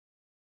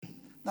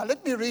Now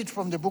let me read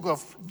from the book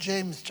of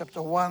James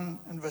chapter 1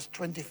 and verse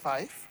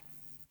 25.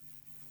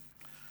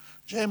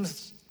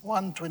 James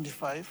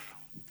 1:25.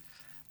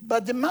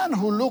 But the man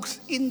who looks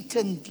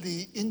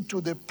intently into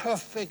the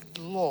perfect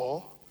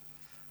law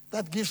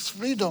that gives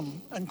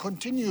freedom and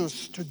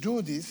continues to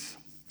do this,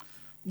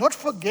 not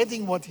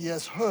forgetting what he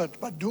has heard,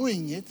 but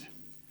doing it,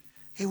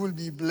 he will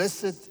be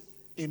blessed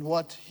in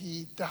what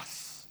he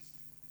does.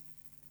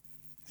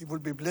 He will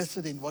be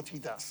blessed in what he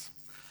does.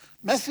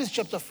 Matthew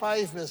chapter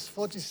 5, verse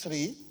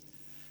 43,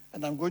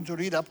 and I'm going to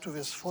read up to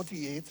verse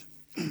 48.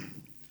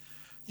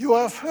 You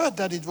have heard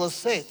that it was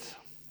said,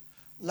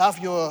 love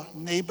your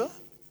neighbor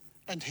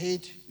and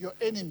hate your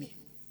enemy.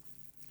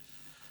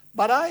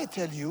 But I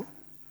tell you,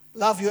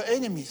 love your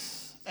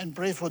enemies and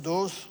pray for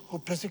those who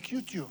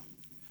persecute you,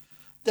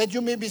 that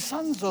you may be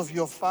sons of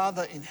your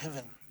Father in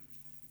heaven.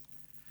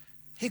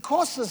 He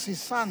causes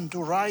his sun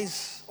to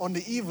rise on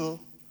the evil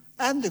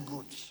and the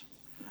good,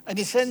 and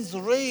he sends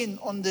rain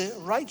on the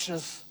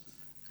righteous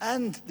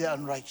and the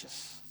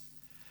unrighteous.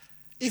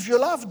 If you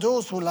love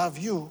those who love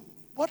you,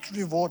 what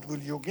reward will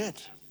you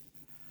get?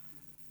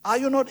 Are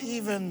not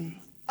even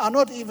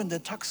the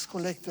tax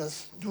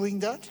collectors doing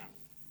that?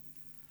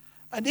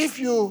 And if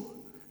you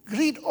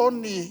greet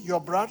only your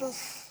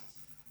brothers,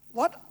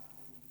 what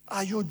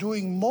are you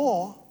doing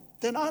more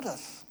than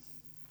others?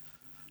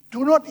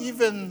 Do not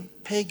even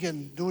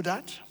pagans do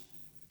that?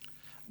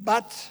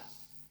 But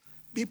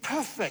be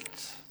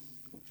perfect,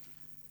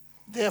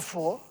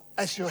 therefore,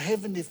 as your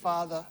heavenly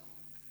Father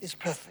is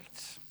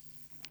perfect.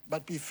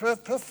 But be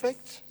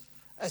perfect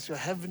as your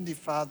heavenly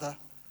Father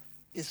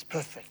is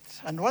perfect.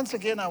 And once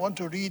again, I want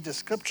to read the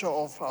scripture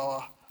of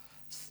our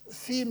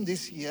theme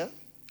this year.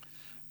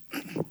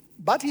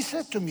 But he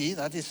said to me,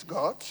 that is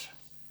God,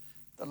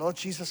 the Lord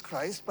Jesus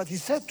Christ, but he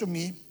said to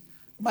me,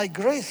 my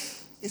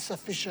grace is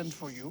sufficient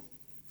for you,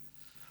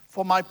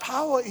 for my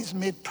power is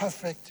made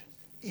perfect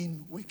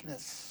in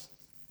weakness.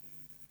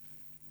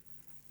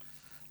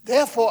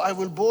 Therefore, I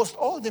will boast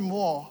all the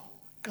more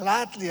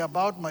gladly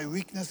about my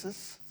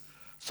weaknesses,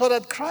 so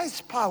that Christ's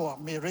power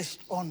may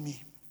rest on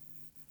me.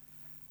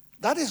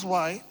 That is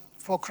why,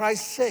 for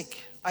Christ's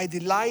sake, I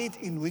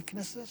delight in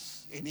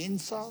weaknesses, in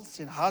insults,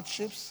 in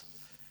hardships,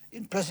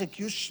 in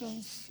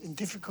persecutions, in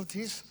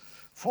difficulties.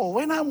 For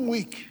when I'm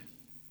weak,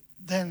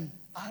 then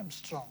I'm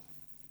strong.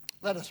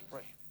 Let us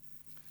pray.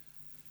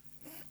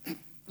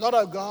 Lord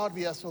our God,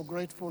 we are so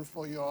grateful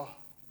for your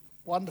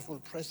wonderful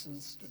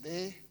presence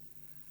today.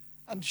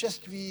 And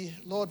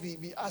Lord,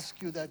 we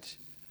ask you that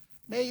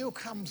may you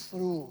come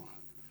through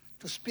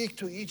to speak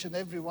to each and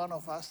every one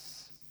of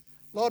us.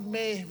 Lord,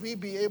 may we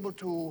be able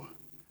to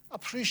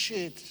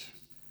appreciate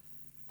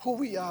who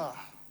we are,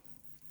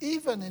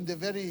 even in the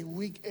very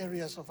weak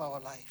areas of our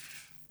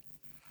life.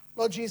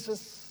 Lord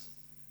Jesus,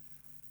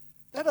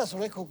 let us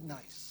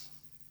recognize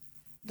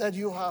that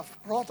you have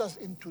brought us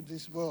into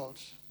this world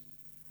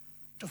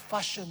to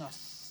fashion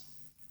us,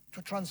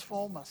 to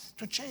transform us,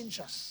 to change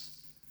us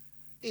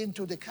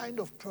into the kind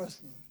of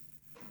person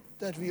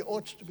that we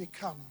ought to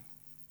become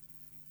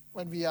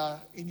when we are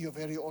in your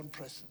very own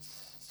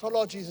presence. So,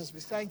 Lord Jesus,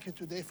 we thank you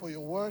today for your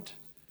word,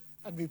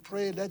 and we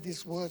pray let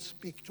this word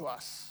speak to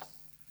us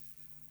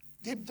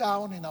deep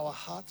down in our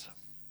heart.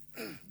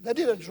 Let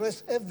it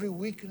address every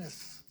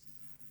weakness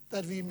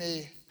that we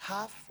may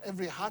have,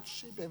 every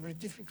hardship, every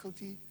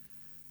difficulty,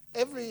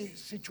 every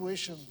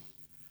situation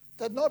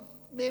that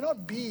may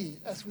not be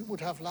as we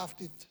would have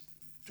loved it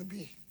to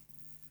be.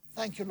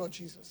 Thank you, Lord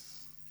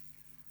Jesus,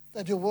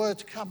 that your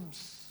word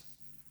comes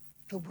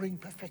to bring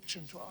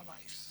perfection to our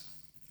lives.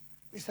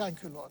 We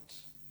thank you, Lord.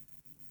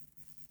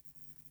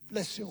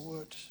 Bless your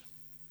word.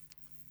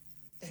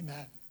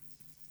 Amen.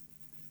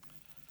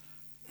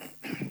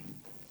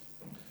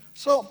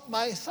 So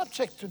my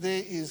subject today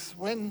is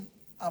when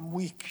I'm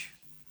weak,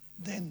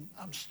 then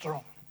I'm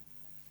strong.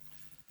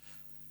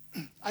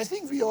 I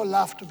think we all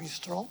love to be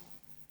strong.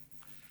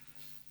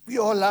 We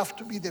all love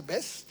to be the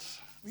best.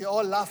 We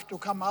all love to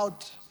come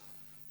out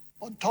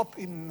on top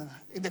in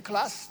the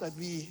class that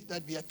we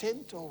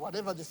attend, or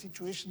whatever the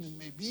situation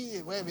may be,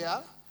 where we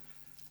are.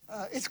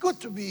 It's good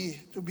to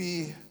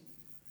be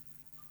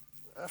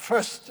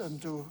first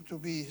and to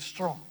be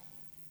strong.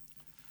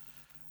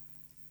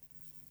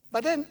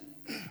 But then,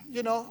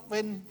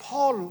 when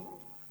Paul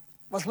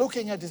was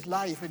looking at his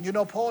life,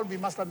 and Paul, we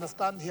must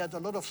understand, he had a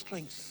lot of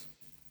strengths.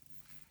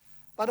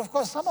 But of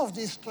course, some of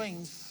these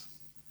strengths,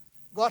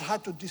 God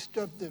had to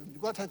disturb them.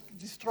 God had to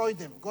destroy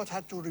them. God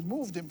had to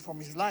remove them from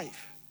his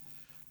life,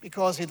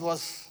 because it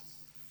was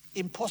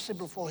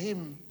impossible for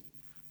him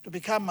to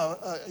become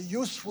a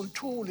useful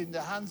tool in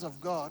the hands of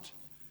God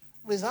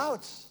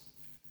without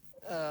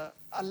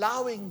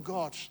allowing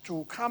God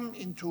to come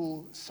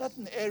into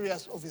certain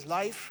areas of his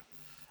life.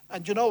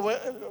 And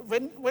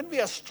when we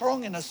are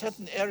strong in a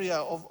certain area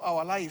of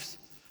our lives,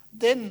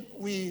 then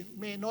we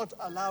may not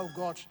allow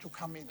God to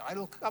come in. I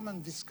will come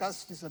and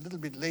discuss this a little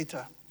bit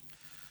later.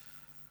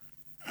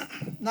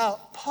 Now,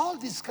 Paul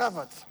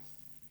discovered,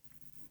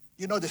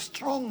 the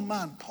strong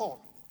man,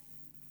 Paul,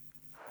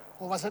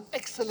 who was an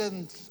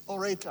excellent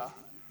orator,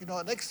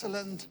 an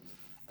excellent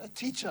a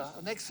teacher,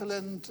 an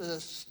excellent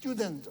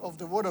student of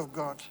the Word of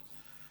God.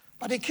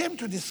 But he came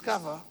to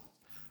discover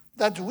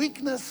that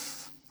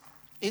weakness,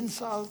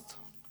 insult,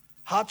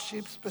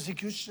 hardships,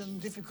 persecution,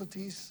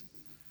 difficulties,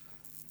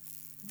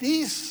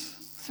 these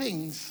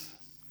things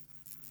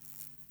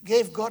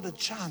gave God a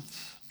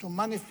chance to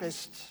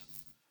manifest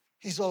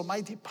his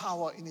almighty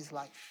power in his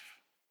life.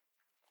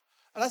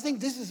 And I think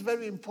this is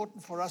very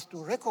important for us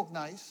to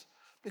recognize,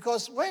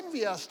 because when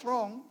we are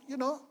strong,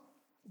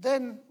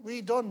 then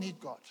we don't need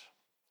God,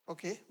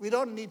 okay? We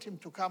don't need him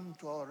to come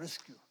to our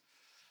rescue.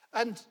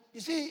 And you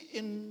see,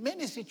 in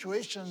many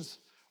situations,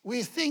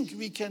 we think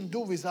we can do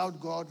without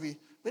God. We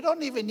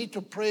don't even need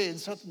to pray in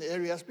certain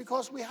areas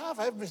because we have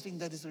everything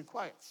that is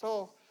required.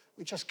 So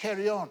we just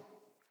carry on.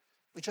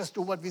 We just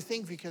do what we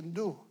think we can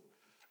do.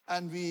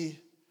 And we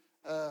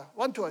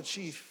want to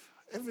achieve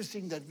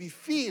everything that we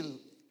feel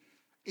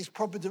is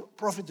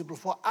profitable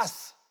for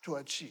us to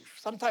achieve.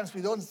 Sometimes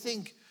we don't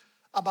think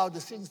about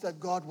the things that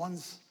God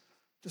wants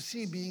to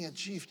see being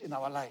achieved in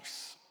our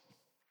lives.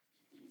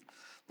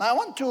 Now, I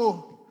want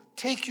to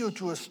take you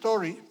to a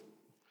story.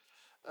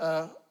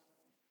 I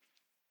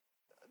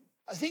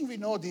think we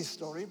know this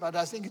story, but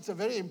I think it's a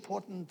very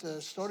important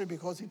story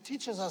because it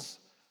teaches us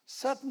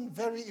certain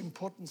very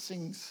important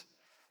things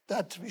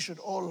that we should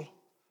all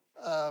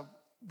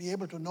be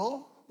able to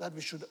know, that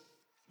we should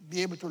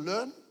be able to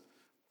learn,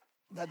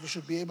 that we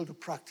should be able to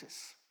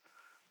practice.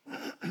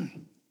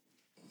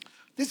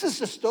 This is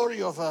the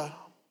story of a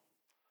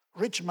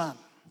rich man.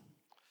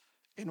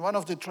 In one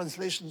of the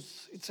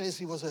translations, it says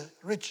he was a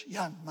rich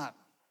young man,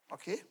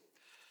 okay?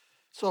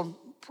 So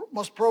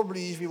most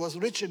probably if he was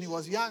rich and he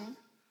was young,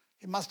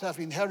 he must have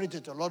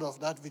inherited a lot of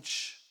that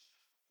which,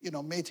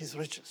 made his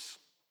riches.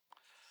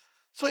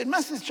 So in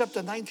Matthew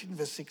chapter 19,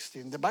 verse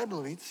 16, the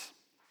Bible reads,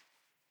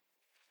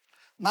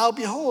 "Now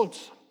behold,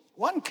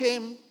 one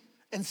came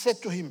and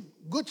said to him,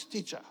 'Good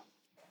teacher,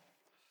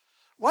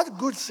 what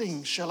good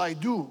thing shall I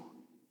do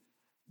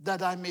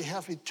that I may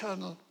have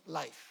eternal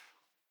life?'"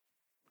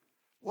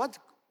 What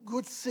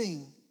good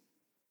thing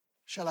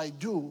shall I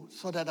do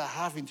so that I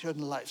have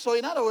eternal life? So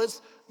in other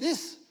words,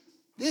 this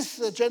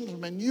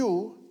gentleman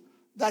knew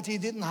that he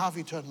didn't have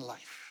eternal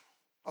life,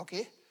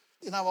 okay,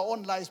 in our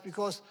own lives,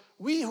 because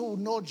we who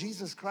know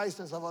Jesus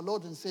Christ as our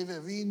Lord and Savior,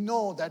 we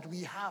know that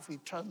we have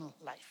eternal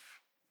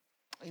life.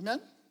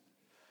 Amen?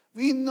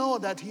 We know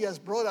that he has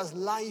brought us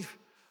life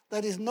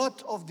that is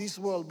not of this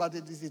world, but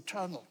it is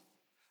eternal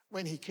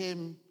when he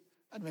came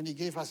and when he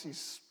gave us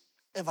his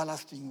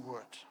everlasting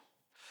word.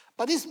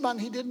 But this man,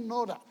 he didn't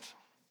know that.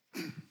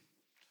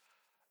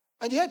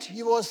 And yet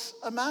he was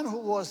a man who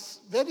was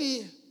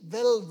very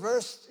well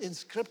versed in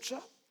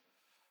Scripture.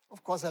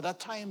 Of course, at that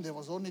time, there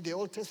was only the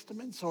Old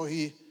Testament, so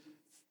he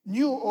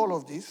knew all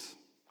of this.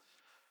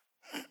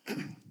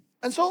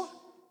 And so,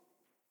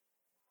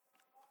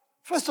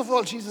 first of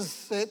all, Jesus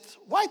said,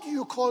 "Why do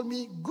you call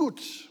me good?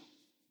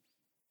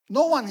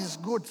 No one is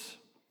good,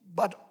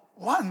 but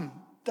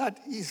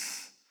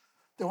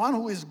the one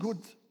who is good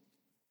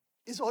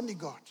is only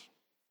God."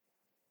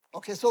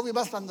 Okay, so we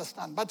must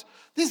understand. But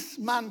this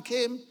man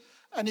came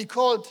and he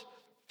called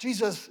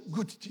Jesus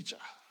good teacher.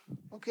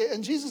 Okay,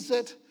 and Jesus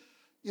said,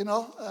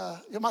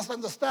 you must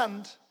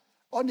understand,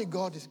 only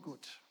God is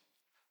good.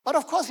 But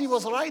of course, he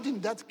was right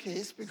in that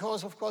case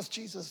because, of course,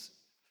 Jesus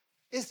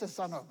is the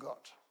Son of God.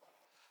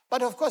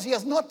 But of course, he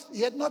had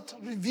not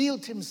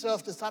revealed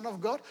himself the Son of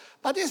God.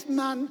 But this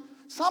man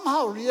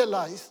somehow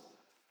realized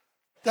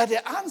that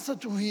the answer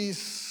to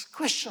his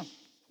question,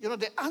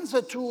 the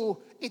answer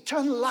to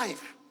eternal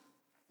life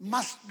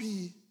must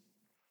be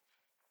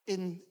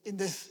in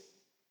this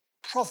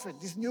prophet,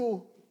 this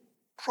new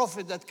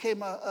prophet that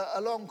came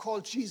along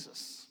called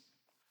Jesus.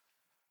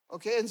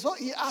 Okay, and so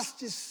he asked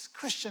this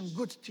question,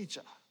 "Good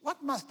teacher,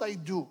 what must I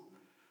do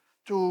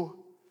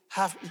to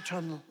have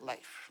eternal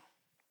life?"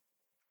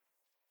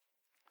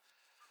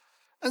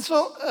 And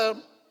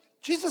so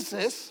Jesus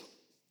says,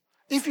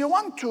 if you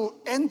want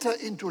to enter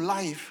into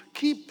life,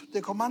 keep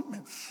the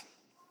commandments.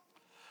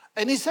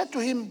 And he said to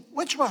him,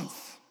 "Which ones?"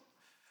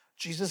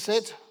 Jesus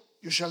said,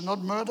 "You shall not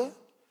murder,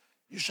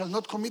 you shall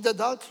not commit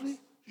adultery,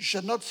 you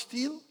shall not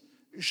steal,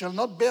 you shall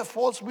not bear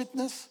false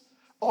witness,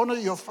 honor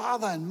your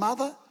father and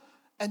mother,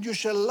 and you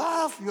shall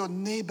love your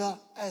neighbor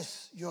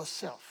as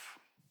yourself."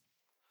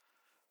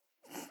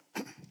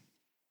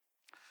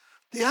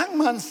 The young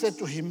man said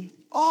to him,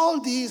 "All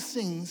these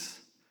things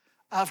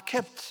I have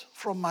kept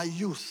from my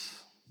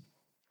youth."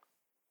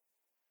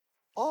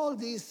 All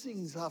these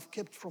things I have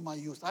kept from my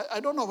youth. I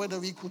don't know whether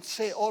we could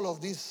say all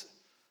of this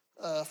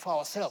for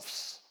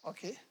ourselves,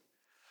 okay?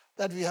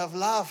 That we have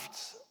loved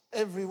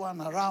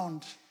everyone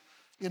around,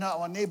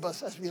 our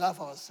neighbors as we love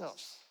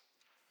ourselves.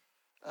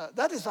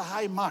 That is a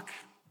high mark.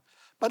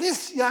 But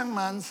this young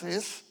man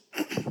says,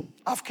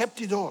 "I've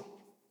kept it all.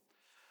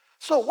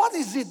 So what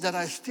is it that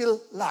I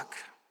still lack?"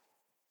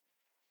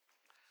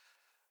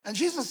 And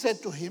Jesus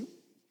said to him,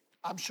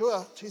 I'm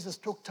sure Jesus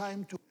took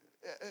time to,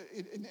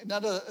 in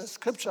another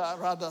scripture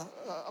rather,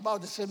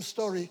 about the same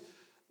story,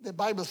 the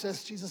Bible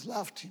says Jesus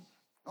loved him,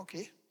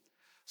 okay?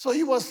 So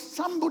he was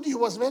somebody who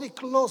was very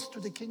close to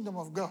the kingdom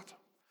of God,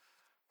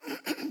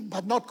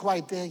 but not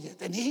quite there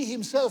yet. And he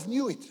himself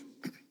knew it.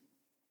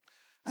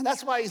 And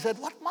that's why he said,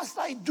 what must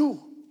I do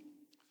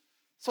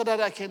so that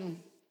I can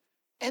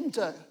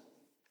enter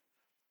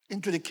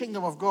into the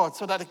kingdom of God,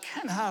 so that I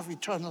can have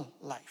eternal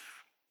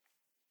life?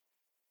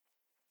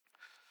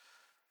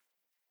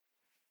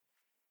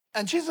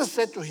 And Jesus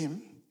said to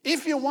him,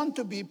 if you want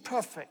to be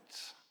perfect,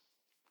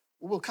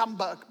 we will come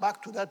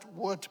back to that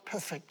word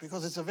perfect,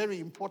 because it's a very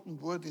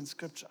important word in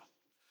Scripture.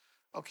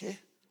 Okay?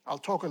 I'll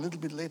talk a little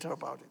bit later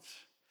about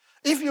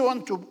it. If you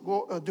want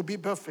to be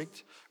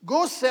perfect,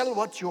 go sell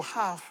what you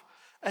have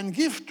and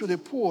give to the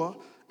poor,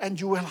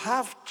 and you will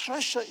have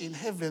treasure in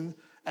heaven,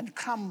 and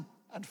come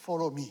and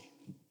follow me.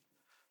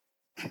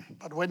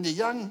 But when the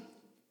young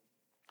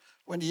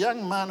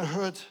man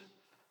heard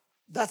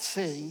that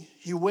saying,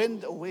 he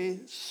went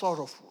away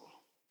sorrowful,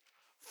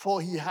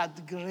 for he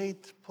had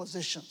great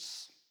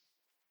possessions.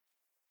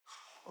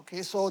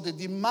 Okay, so the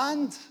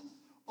demand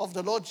of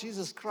the Lord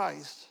Jesus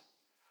Christ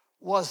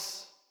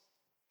was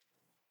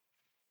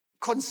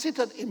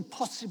considered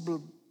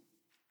impossible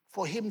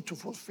for him to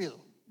fulfill.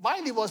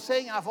 While he was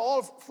saying, I've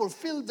all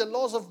fulfilled the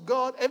laws of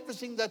God,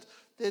 everything that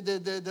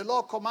the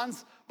law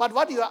commands, but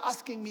what you are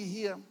asking me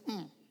here,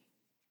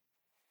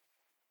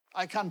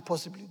 I can't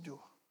possibly do.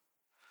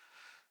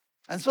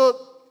 And so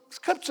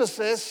Scripture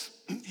says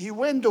he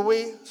went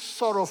away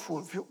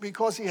sorrowful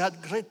because he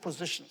had great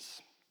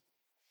possessions.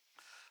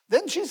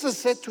 Then Jesus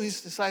said to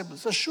his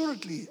disciples,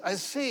 assuredly, I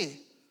say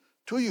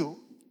to you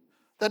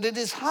that it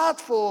is hard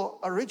for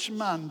a rich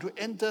man to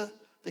enter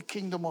the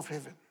kingdom of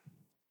heaven.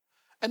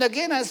 And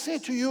again, I say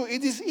to you,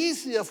 it is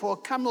easier for a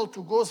camel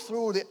to go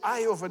through the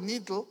eye of a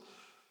needle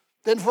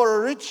than for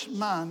a rich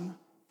man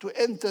to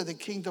enter the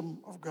kingdom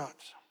of God.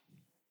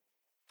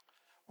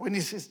 When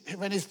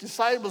his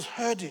disciples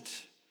heard it,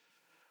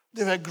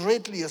 they were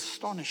greatly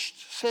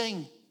astonished,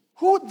 saying,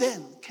 who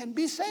then can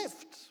be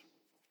saved?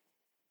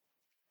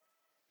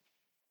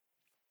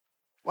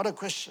 What a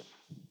question.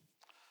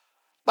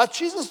 But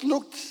Jesus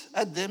looked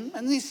at them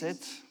and he said,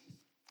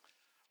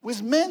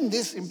 with men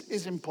this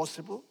is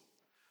impossible,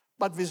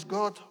 but with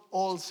God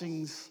all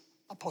things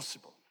are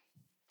possible.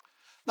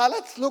 Now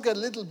let's look a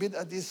little bit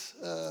at this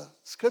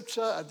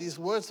scripture, at these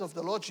words of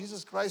the Lord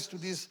Jesus Christ to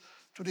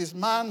this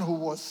man who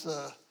was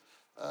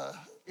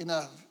in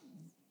a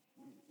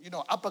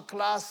upper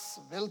class,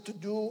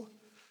 well-to-do.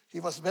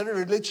 He was very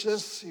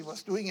religious. He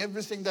was doing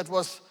everything that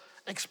was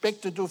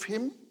expected of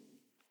him.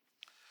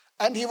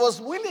 And he was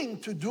willing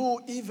to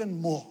do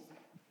even more.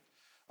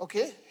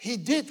 Okay? He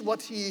did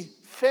what he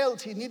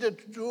felt he needed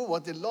to do,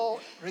 what the law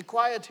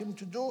required him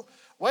to do.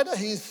 Whether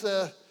his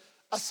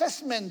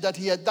assessment that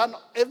he had done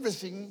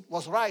everything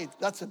was right,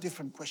 that's a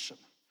different question.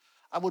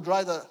 I would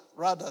rather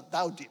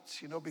doubt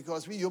it,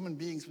 because we human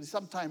beings, we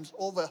sometimes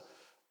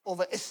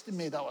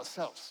overestimate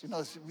ourselves.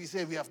 We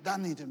say we have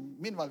done it, and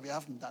meanwhile we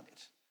haven't done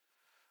it.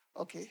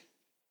 Okay?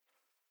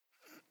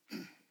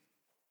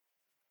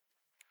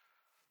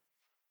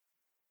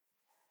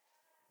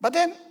 But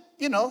then,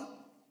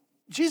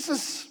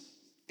 Jesus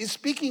is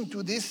speaking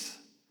to this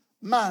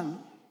man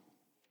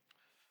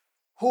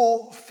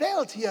who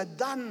felt he had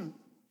done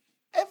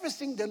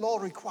everything the law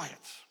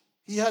required.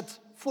 He had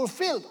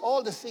fulfilled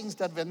all the things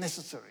that were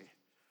necessary.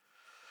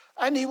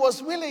 And he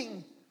was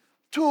willing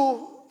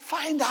to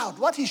find out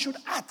what he should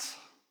add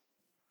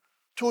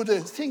to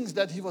the things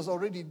that he was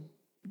already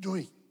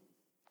doing.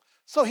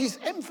 So his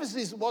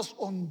emphasis was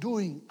on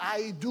doing.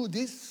 I do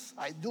this,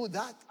 I do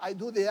that, I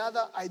do the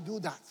other, I do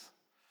that.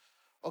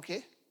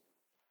 Okay?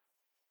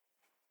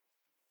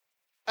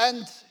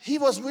 And he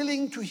was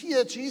willing to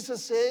hear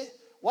Jesus say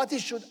what he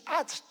should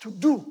add to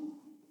do.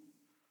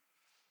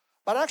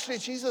 But actually,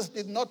 Jesus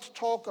did not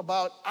talk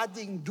about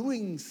adding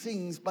doing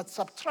things, but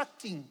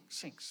subtracting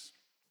things.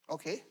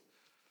 Okay?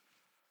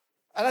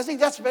 And I think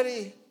that's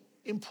very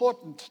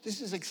important. This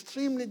is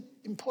extremely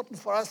important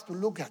for us to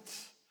look at.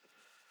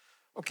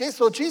 Okay,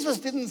 so Jesus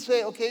didn't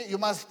say, okay, you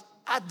must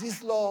add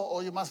this law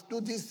or you must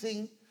do this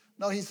thing.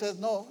 No, he said,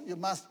 no, you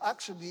must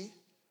actually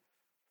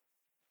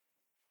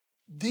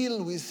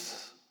deal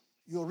with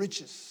your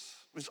riches,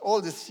 with all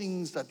the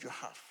things that you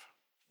have.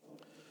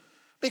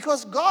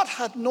 Because God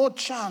had no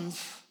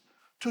chance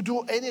to do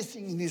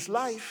anything in his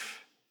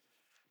life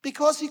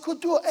because he could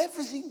do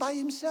everything by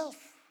himself.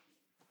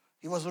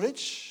 He was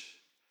rich.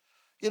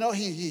 He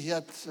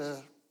had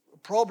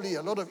probably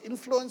a lot of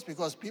influence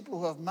because people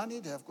who have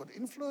money, they have good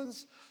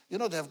influence. They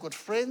have good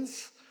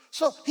friends.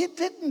 So he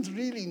didn't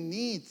really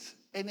need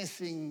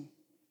anything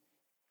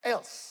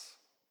else.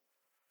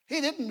 He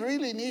didn't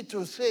really need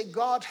to say,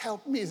 God,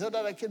 help me so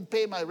that I can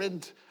pay my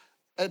rent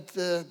at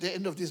the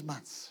end of this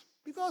month.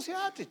 Because he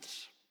had it.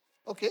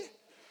 Okay?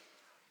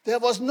 There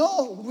was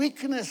no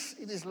weakness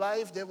in his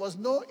life. There was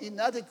no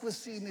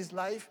inadequacy in his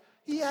life.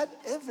 He had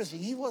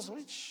everything. He was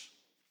rich.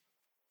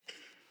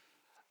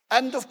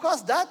 And of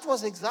course, that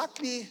was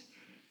exactly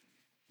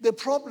the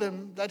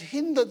problem that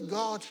hindered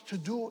God to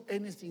do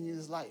anything in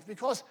his life.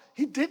 Because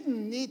he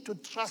didn't need to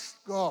trust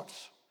God.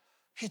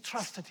 He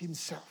trusted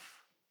himself.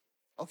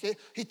 Okay?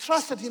 He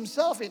trusted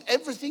himself in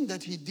everything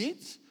that he did,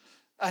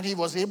 and he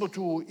was able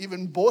to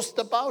even boast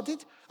about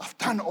it. I've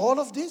done all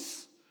of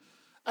this.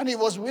 And he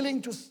was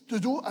willing to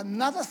do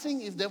another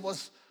thing if there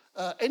was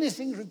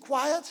anything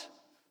required,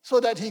 so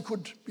that he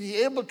could be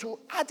able to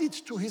add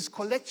it to his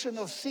collection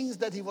of things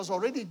that he was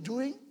already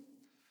doing.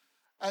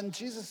 And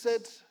Jesus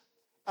said,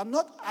 I'm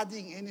not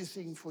adding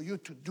anything for you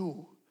to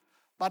do,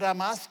 but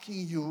I'm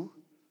asking you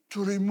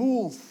to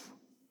remove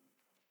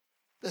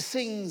the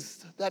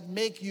things that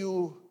make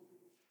you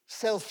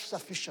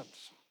self-sufficient.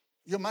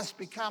 You must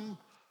become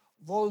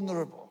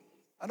vulnerable.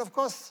 And of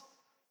course,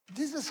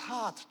 this is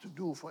hard to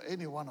do for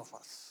any one of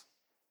us.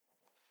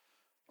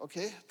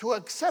 Okay? To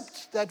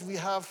accept that we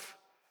have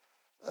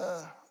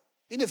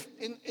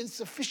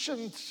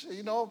insufficient,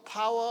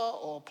 power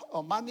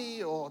or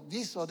money or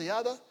this or the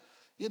other.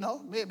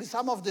 Maybe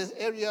some of the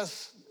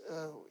areas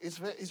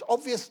is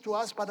obvious to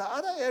us, but the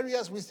other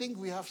areas we think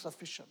we have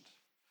sufficient.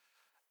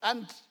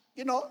 And,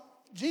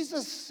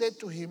 Jesus said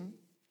to him,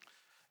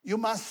 you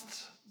must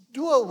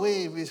do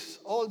away with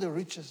all the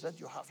riches that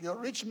you have. You're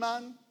a rich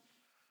man,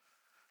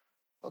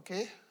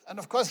 okay? And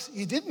of course,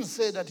 he didn't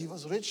say that he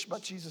was rich,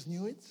 but Jesus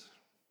knew it.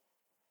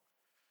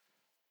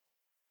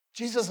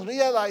 Jesus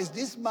realized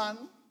this man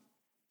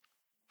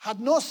had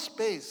no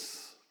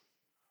space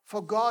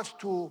for God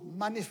to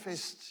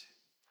manifest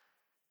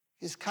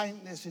his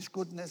kindness, his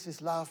goodness,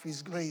 his love,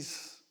 his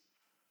grace,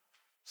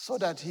 so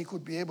that he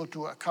could be able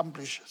to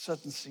accomplish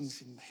certain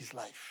things in his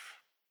life.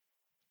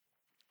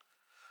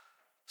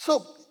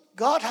 So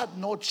God had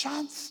no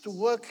chance to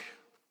work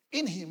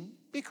in him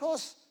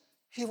because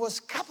he was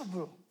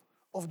capable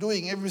of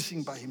doing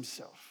everything by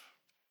himself.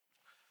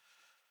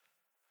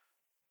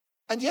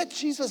 And yet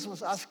Jesus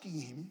was asking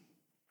him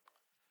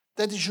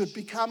that he should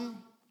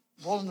become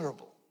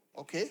vulnerable,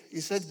 okay?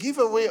 He said, give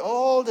away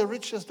all the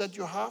riches that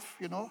you have,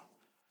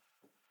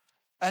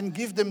 and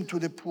give them to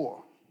the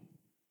poor.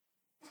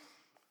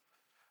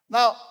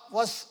 Now,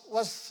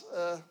 was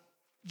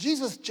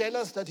Jesus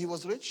jealous that he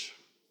was rich?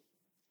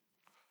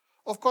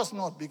 Of course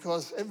not,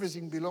 because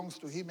everything belongs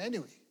to him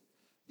anyway.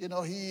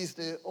 He is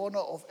the owner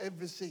of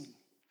everything.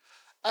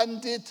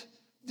 And did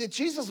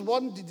Jesus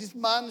want that this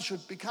man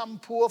should become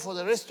poor for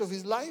the rest of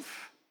his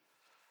life?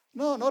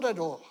 No, not at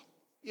all.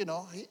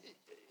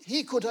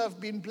 He could have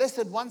been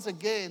blessed once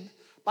again,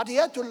 but he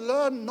had to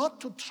learn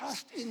not to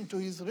trust into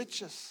his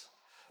riches,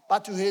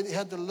 but he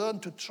had to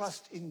learn to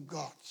trust in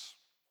God.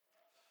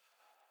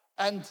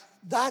 And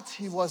that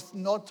he was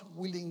not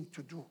willing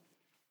to do.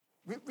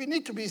 We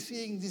need to be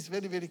seeing this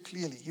very, very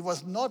clearly. He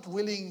was not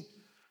willing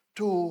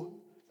to,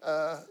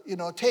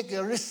 take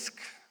a risk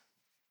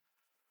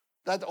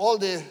that all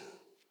the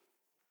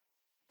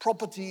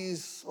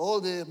properties,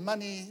 all the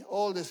money,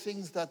 all the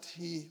things that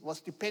he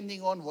was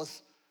depending on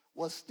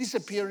was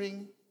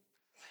disappearing,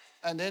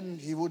 and then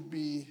he would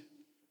be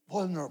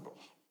vulnerable.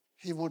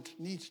 He would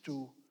need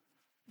to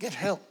get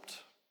helped.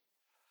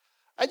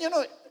 And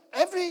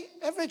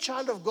every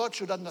child of God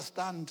should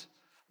understand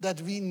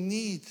that we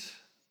need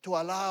to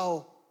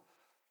allow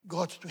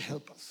God to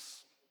help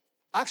us.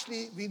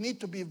 Actually, we need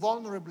to be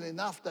vulnerable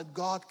enough that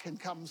God can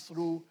come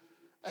through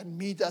and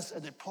meet us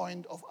at the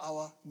point of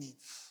our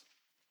needs.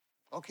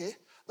 Okay?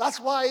 That's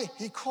why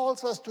he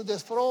calls us to the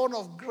throne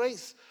of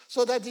grace,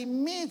 so that he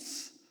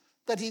meets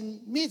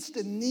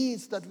the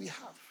needs that we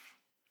have.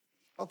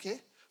 Okay?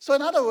 So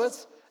in other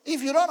words,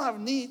 if you don't have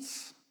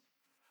needs,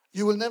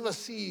 you will never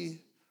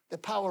see the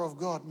power of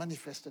God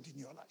manifested in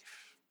your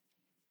life.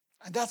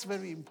 And that's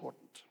very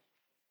important.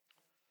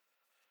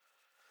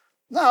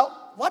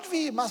 Now, what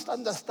we must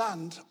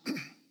understand,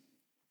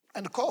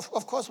 and of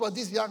course what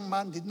this young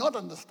man did not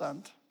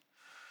understand,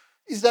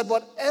 is that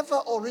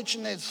whatever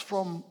originates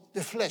from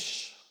the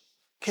flesh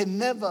can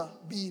never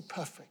be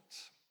perfect.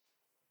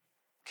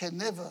 Can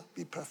never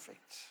be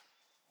perfect.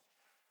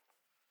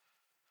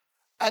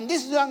 And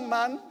this young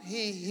man,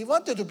 he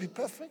wanted to be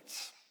perfect.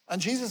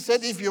 And Jesus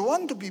said, if you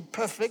want to be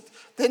perfect,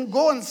 then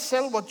go and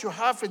sell what you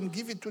have and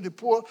give it to the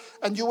poor,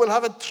 and you will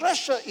have a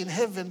treasure in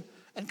heaven,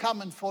 and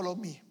come and follow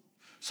me.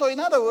 So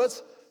in other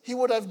words, he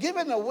would have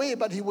given away,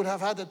 but he would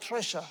have had a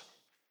treasure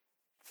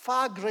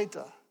far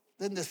greater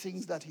than the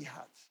things that he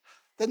had,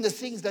 than the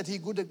things that he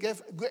could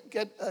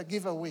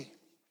give away.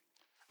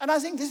 And I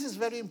think this is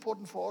very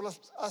important for all of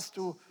us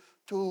to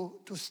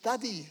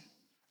study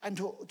and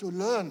to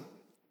learn,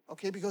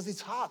 okay, because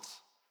it's hard.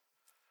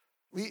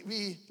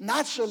 We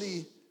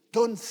naturally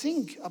don't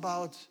think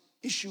about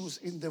issues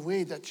in the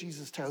way that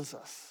Jesus tells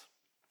us.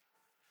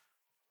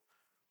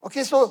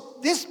 Okay, so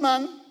this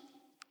man,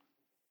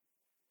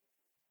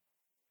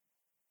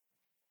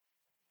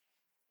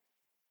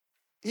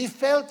 he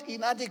felt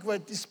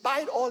inadequate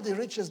despite all the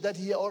riches that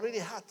he already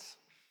had.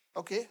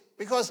 Okay?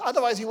 Because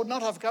otherwise he would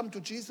not have come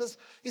to Jesus.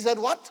 He said,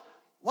 what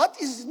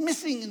is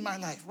missing in my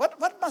life?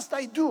 What must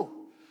I do?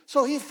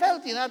 So he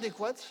felt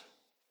inadequate.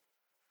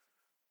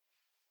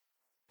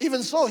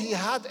 Even so, he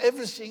had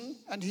everything,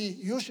 and he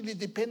usually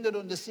depended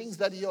on the things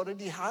that he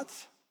already had.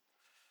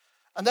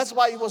 And that's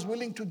why he was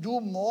willing to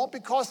do more,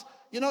 because,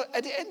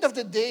 at the end of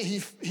the day,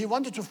 he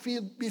wanted to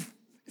be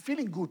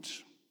feeling good.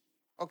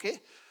 Okay?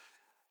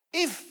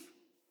 If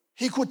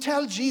he could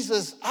tell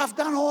Jesus, I've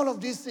done all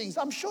of these things,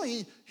 I'm sure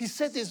he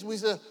said this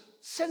with a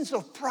sense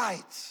of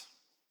pride,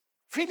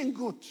 feeling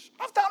good.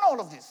 I've done all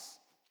of this.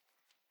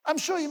 I'm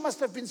sure he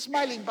must have been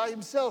smiling by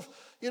himself,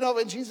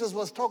 when Jesus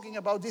was talking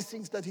about these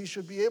things that he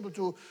should be able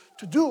to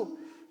do.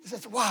 He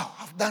says, wow,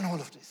 I've done all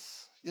of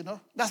this,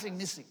 nothing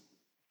missing.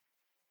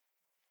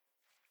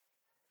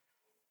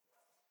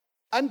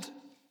 And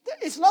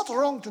it's not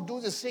wrong to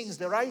do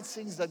the right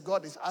things that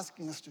God is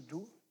asking us to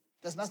do.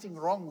 There's nothing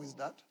wrong with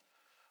that.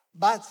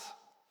 But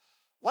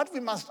what we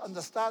must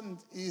understand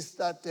is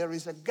that there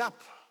is a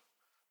gap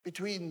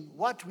between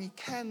what we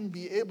can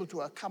be able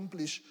to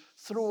accomplish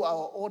through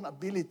our own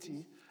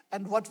ability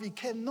and what we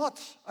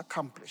cannot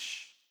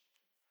accomplish.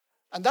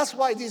 And that's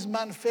why this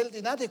man felt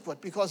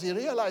inadequate, because he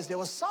realized there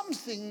was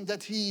something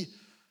that he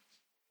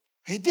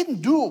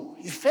didn't do.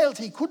 He felt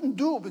he couldn't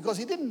do because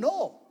he didn't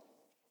know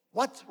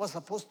what was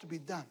supposed to be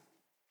done.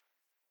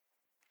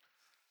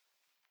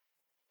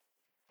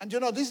 And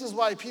this is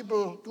why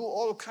people do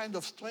all kinds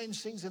of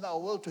strange things in our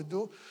world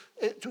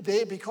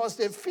today, because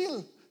they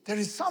feel there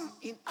is some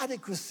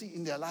inadequacy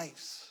in their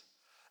lives.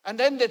 And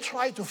then they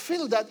try to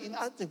fill that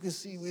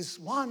inadequacy with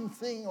one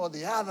thing or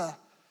the other.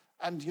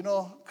 And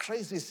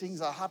crazy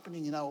things are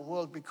happening in our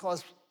world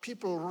because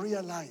people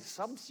realize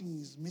something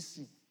is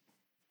missing.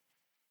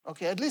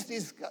 Okay, at least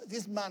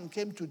this man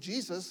came to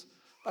Jesus,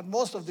 but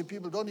most of the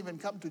people don't even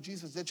come to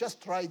Jesus. They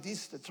just try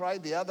this, they try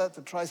the other,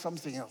 to try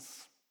something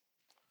else.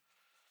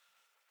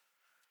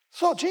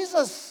 So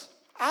Jesus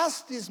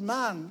asked this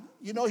man,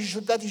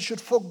 that he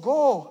should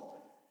forego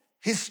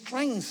his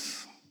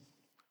strength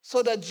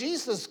so that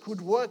Jesus could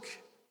work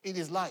in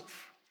his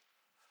life.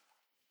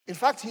 In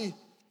fact,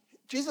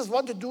 Jesus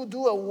wanted to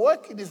do a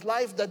work in his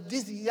life that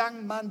this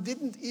young man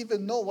didn't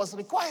even know was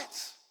required.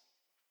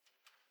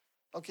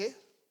 Okay?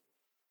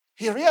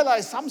 He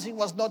realized something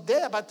was not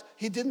there, but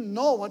he didn't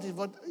know what it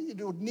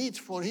would need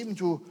for him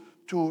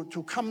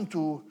to come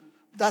to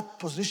that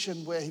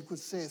position where he could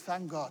say,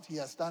 thank God, he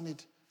has done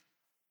it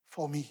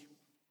for me.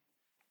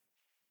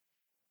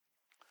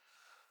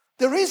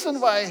 The reason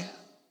why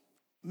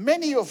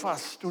many of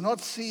us do not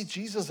see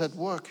Jesus at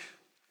work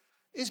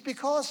is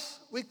because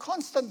we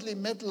constantly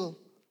meddle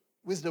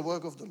with the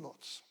work of the Lord.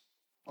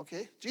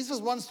 Okay? Jesus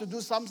wants to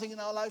do something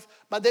in our life,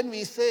 but then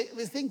we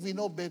think we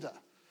know better.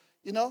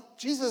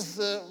 Jesus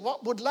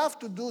would love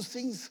to do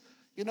things,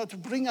 to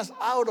bring us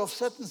out of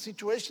certain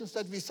situations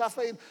that we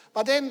suffer in,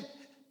 but then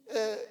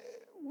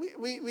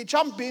we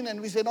jump in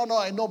and we say, no,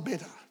 I know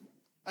better.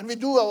 And we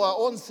do our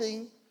own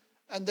thing,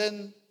 and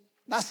then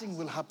nothing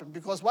will happen,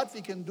 because what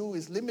we can do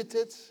is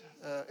limited,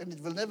 and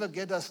it will never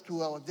get us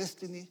to our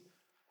destiny.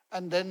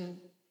 And then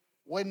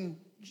when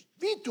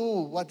we do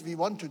what we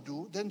want to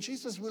do, then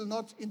Jesus will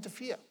not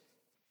interfere.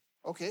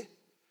 Okay?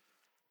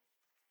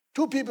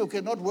 Two people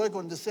cannot work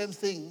on the same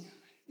thing,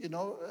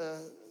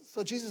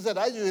 So Jesus said,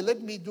 either you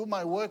let me do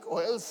my work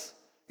or else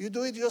you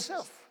do it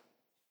yourself.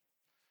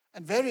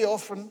 And very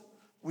often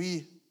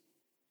we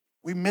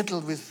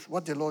meddle with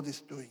what the Lord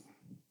is doing.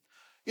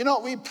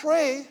 We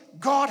pray,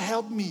 God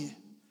help me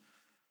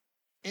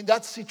in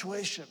that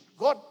situation.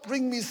 God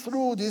bring me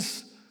through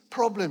this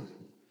problem.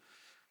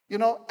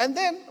 And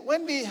then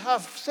when we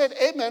have said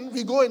amen,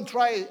 we go and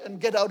try and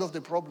get out of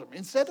the problem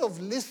instead of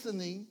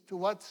listening to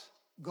what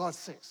God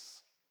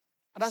says.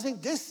 And I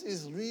think this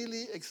is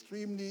really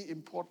extremely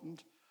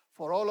important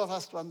for all of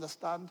us to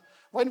understand.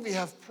 When we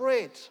have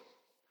prayed,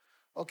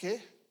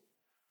 okay,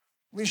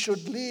 we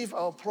should leave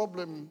our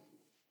problem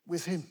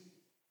with him.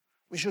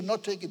 We should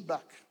not take it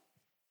back.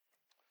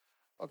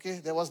 Okay,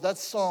 there was that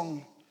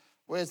song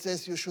where it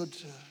says you should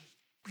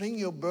bring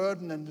your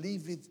burden and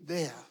leave it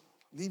there.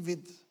 Leave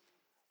it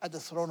at the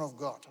throne of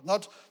God.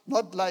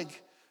 Not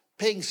like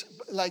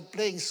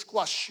playing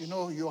squash,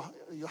 you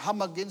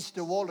hammer against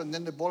the wall and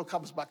then the ball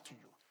comes back to you.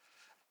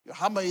 You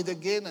hammer it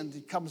again and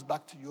it comes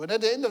back to you. And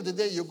at the end of the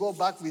day, you go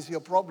back with your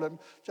problem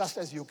just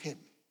as you came.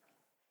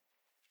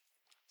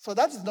 So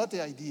that is not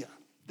the idea.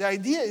 The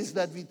idea is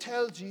that we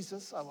tell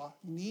Jesus our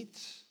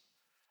needs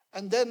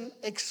and then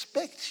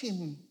expect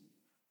him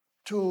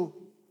to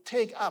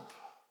take up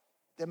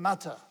the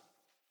matter.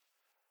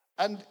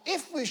 And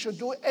if we should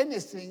do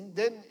anything,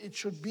 then it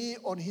should be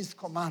on his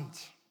command.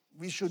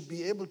 We should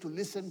be able to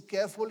listen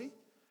carefully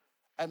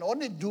and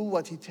only do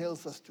what he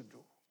tells us to do.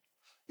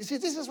 You see,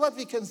 this is what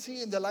we can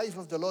see in the life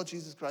of the Lord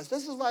Jesus Christ.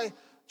 This is why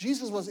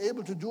Jesus was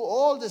able to do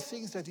all the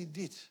things that he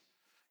did.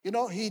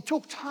 He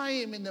took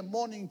time in the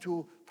morning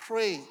to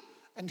pray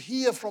and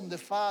hear from the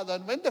Father.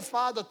 And when the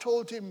Father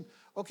told him,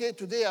 okay,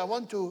 today I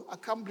want to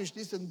accomplish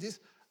this and this,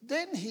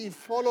 then he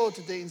followed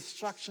the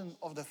instruction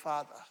of the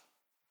Father.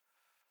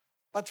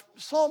 But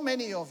so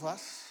many of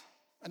us,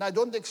 and I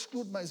don't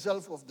exclude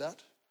myself of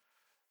that,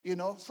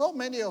 so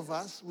many of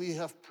us, we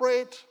have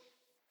prayed,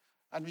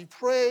 and we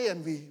pray,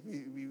 and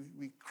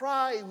we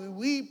cry, we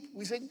weep,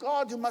 we say,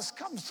 God, you must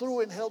come through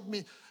and help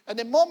me. And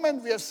the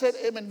moment we have said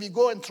amen, we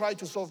go and try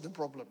to solve the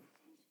problem.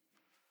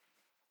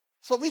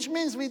 So which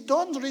means we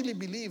don't really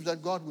believe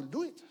that God will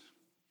do it.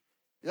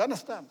 You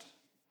understand?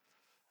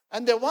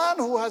 And the one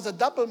who has a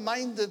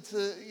double-minded,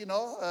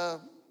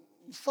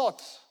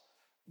 thought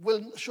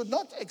should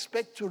not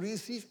expect to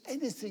receive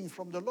anything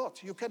from the Lord.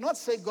 You cannot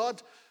say,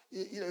 God,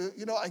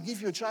 I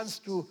give you a chance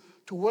to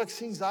work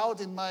things out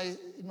in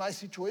my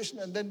situation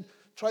and then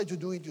try to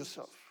do it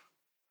yourself.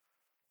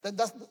 That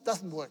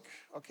doesn't work,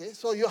 okay?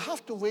 So you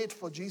have to wait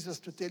for Jesus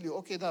to tell you,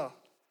 okay, now,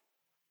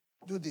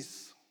 do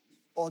this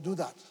or do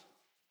that.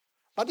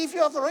 But if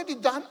you have already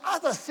done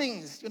other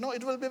things,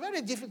 it will be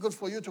very difficult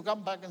for you to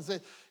come back and say,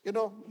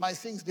 my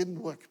things didn't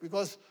work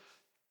because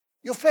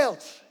you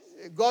felt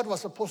God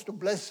was supposed to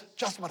bless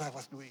just what I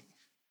was doing.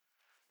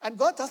 And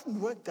God doesn't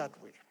work that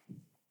way,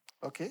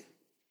 okay?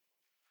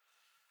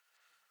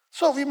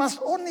 So we must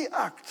only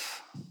act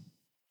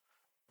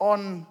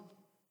on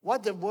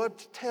what the word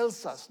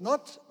tells us,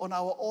 not on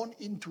our own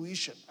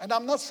intuition. And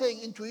I'm not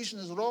saying intuition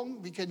is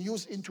wrong. We can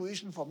use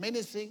intuition for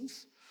many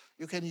things.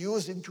 You can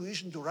use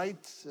intuition to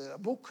write a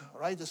book,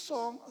 write a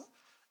song,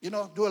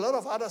 do a lot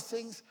of other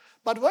things.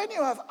 But when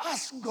you have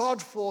asked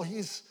God for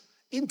his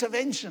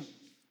intervention,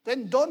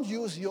 then don't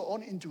use your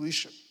own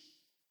intuition.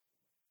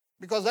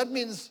 Because that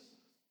means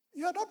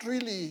you're not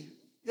really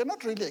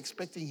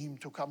expecting him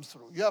to come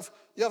through. You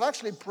have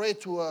actually prayed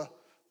to a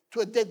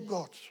dead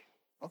God,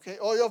 okay?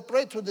 Or you have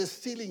prayed to the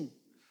ceiling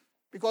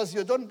because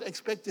you don't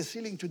expect the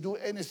ceiling to do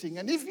anything.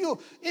 And if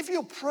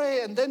you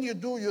pray and then you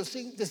do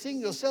the thing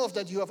yourself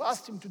that you have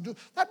asked him to do,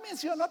 that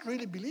means you're not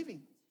really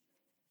believing,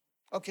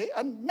 okay?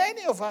 And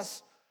many of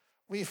us,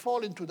 we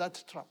fall into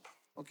that trap,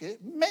 okay?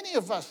 Many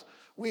of us,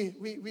 we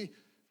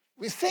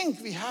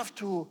think we have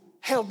to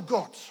help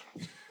God.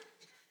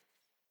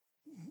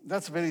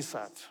 That's very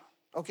sad,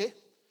 okay?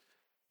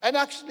 And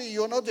actually,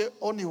 you're not the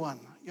only one.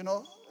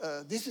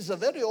 This is a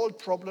very old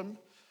problem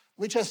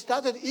which has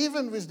started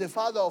even with the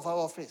father of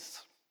our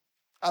faith,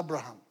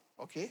 Abraham,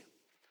 okay?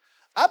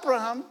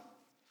 Abraham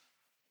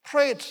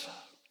prayed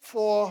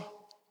for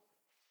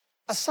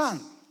a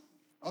son,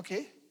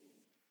 okay?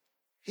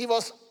 He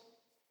was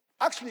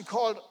actually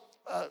called,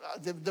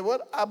 the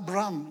word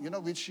Abram,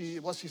 which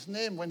was his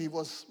name when he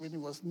was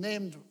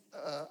named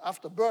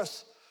after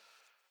birth.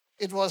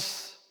 It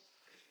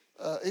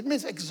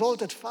means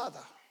exalted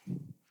father.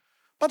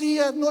 But he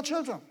had no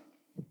children.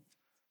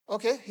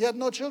 Okay, he had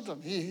no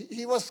children.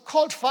 He was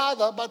called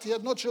father, but he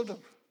had no children.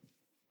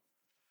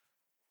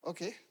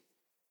 Okay.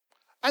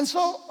 And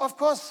so, of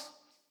course,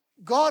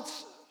 God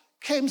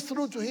came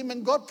through to him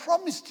and God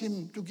promised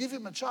him to give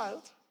him a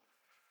child.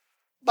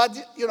 But,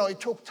 it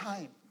took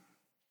time.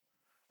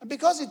 And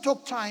because it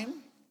took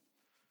time,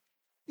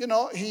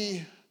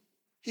 he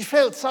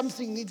felt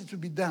something needed to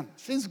be done.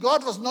 Since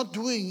God was not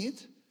doing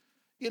it,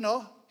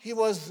 he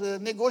was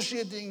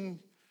negotiating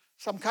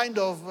some kind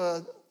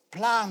of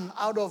plan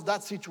out of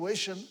that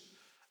situation.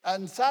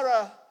 And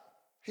Sarah,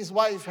 his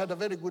wife, had a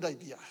very good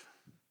idea.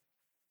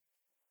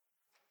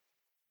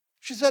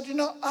 She said,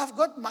 I've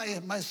got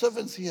my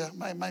servants here,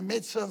 my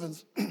maid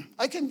servants.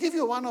 I can give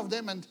you one of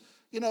them and,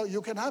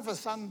 you can have a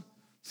son.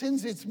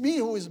 Since it's me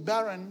who is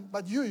barren,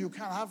 but you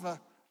can have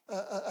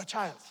a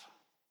child.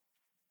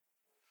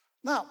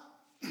 Now,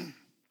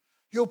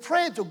 you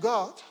pray to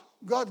God,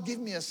 God give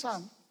me a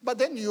son, but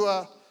then you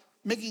are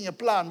making a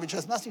plan which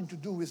has nothing to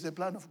do with the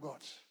plan of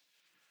God.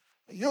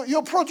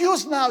 You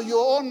produce now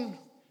your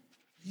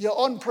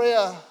own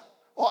prayer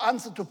or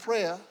answer to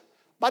prayer,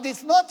 but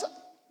it's not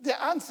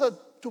the answer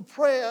to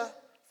prayer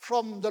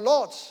from the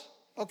Lord,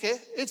 okay?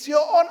 It's your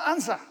own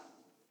answer.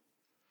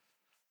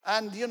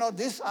 And,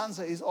 this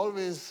answer is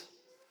always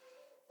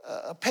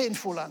a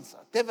painful answer,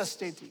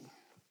 devastating.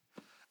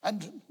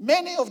 And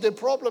many of the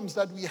problems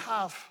that we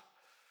have,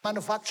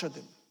 manufacture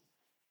them.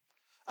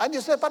 And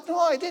you say, but no,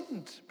 I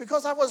didn't,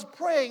 because I was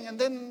praying and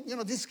then,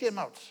 this came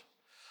out.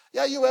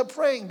 Yeah, you were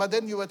praying, but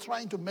then you were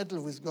trying to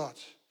meddle with God.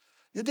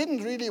 You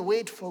didn't really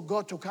wait for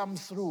God to come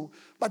through,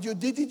 but you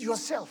did it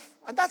yourself.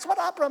 And that's what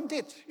Abraham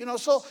did.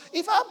 So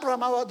if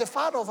Abraham, the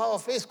father of our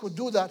faith, could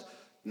do that,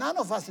 none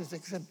of us is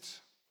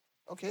exempt.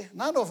 Okay?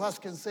 None of us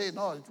can say,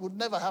 no, it would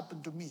never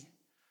happen to me.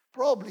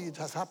 Probably it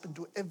has happened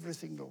to every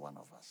single one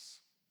of us.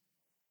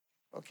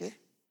 Okay?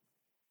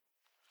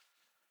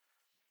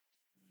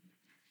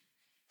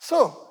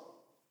 So,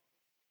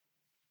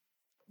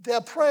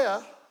 their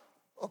prayer,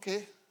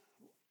 okay,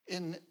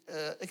 in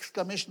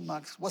exclamation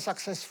marks, was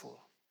successful.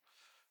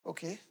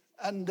 Okay?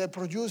 And they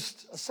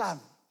produced a son.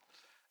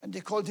 And they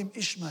called him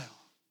Ishmael.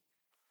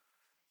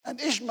 And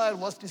Ishmael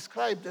was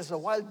described as a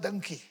wild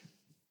donkey.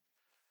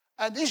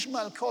 And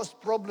Ishmael caused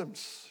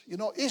problems.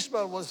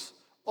 Ishmael was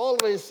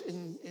always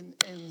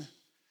in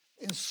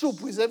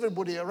soup with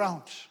everybody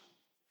around.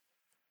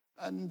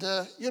 And,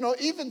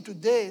 even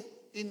today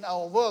in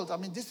our world,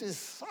 this is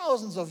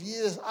thousands of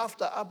years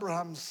after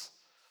Abraham's,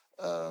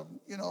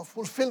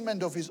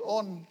 fulfillment of his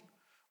own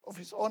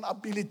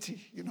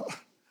ability,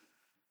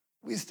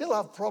 we still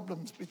have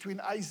problems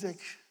between Isaac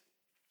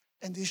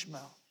and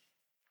Ishmael.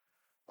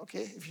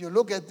 Okay, if you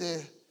look at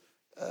the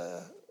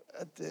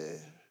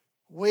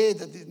way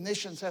that the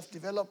nations have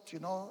developed,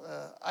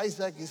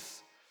 Isaac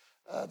is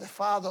the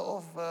father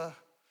of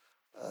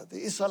the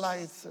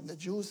Israelites and the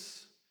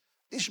Jews,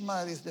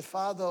 Ishmael is the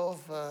father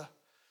of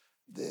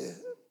the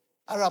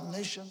Arab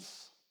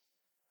nations.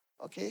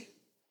 Okay?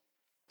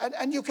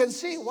 And you can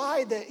see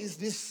why there is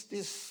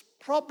this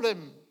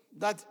problem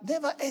that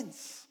never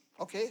ends.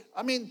 Okay?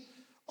 I mean,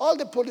 all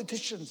the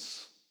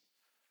politicians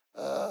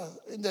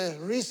in the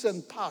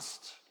recent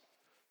past,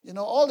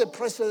 all the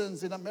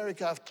presidents in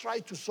America have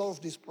tried to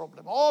solve this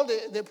problem.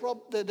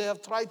 They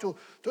have tried to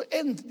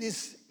end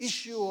this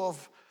issue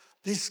of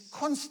this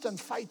constant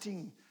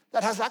fighting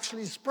that has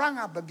actually sprung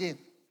up again.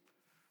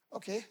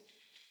 Okay?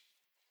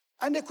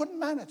 And they couldn't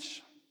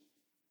manage.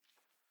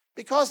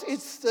 Because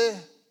it's the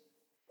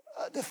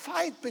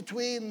fight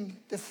between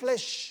the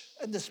flesh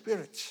and the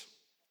spirit.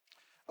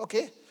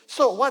 Okay?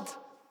 So what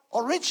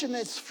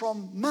originates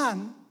from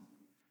man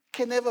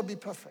can never be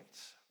perfect.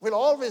 Will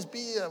always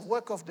be a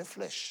work of the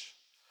flesh.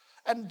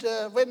 And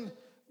when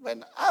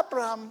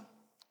Abraham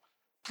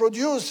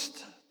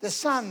produced the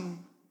son,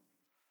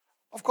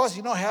 of course,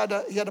 he had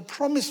a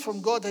promise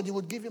from God that he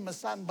would give him a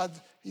son, but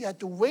he had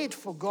to wait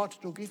for God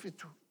to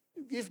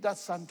give that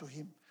son to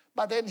him.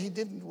 But then he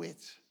didn't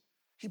wait.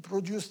 He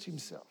produced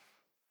himself.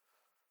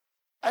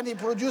 And he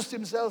produced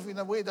himself in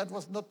a way that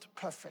was not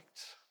perfect,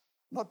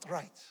 not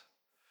right.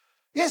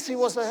 Yes, he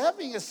was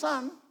having a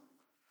son,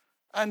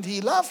 and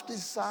he loved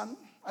his son,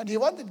 and he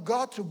wanted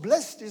God to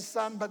bless his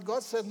son, but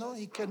God said, no,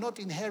 he cannot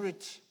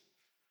inherit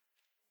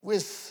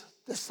with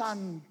the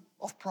son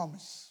of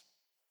promise.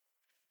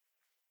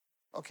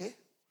 Okay?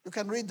 You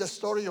can read the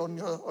story on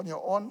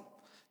your own.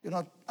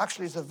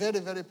 Actually, it's a very,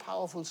 very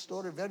powerful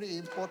story, very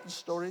important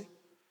story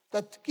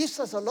that gives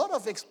us a lot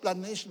of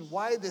explanation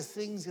why the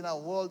things in our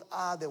world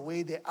are the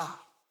way they are.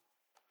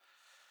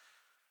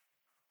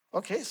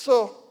 Okay,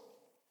 so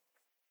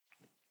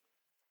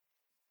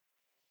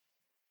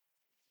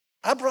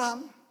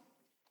Abraham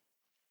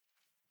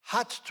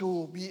had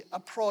to be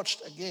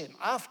approached again.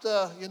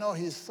 After,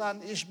 his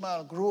son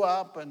Ishmael grew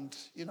up and,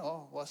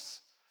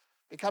 was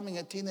becoming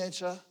a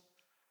teenager,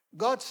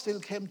 God still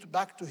came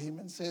back to him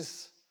and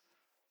says,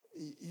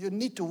 you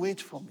need to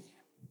wait for me.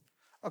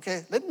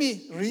 Okay, let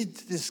me read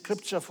this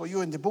scripture for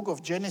you in the book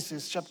of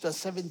Genesis, chapter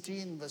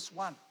 17, verse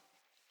 1.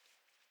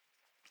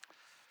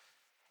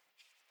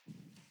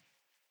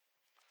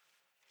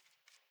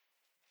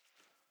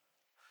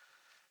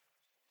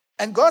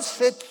 And God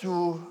said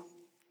to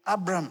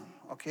Abram,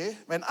 okay,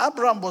 when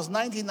Abram was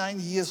 99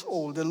 years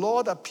old, the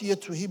Lord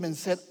appeared to him and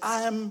said,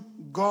 I am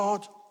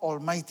God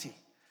Almighty.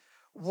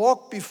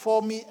 Walk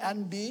before me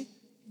and be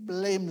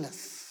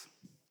blameless.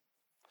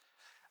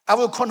 I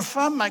will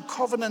confirm my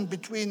covenant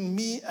between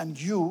me and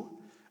you,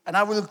 and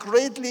I will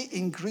greatly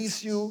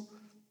increase your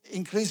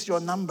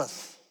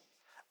numbers.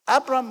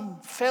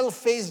 Abram fell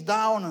face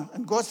down,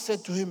 and God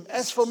said to him,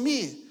 as for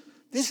me,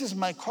 this is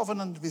my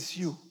covenant with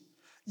you.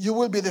 You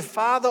will be the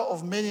father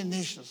of many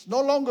nations.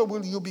 No longer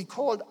will you be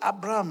called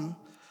Abram,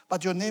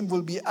 but your name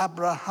will be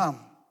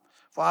Abraham.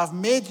 For I have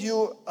made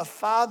you a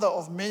father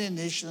of many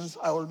nations.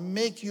 I will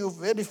make you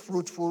very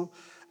fruitful.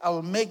 I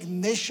will make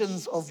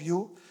nations of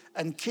you,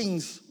 and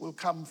kings will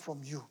come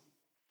from you.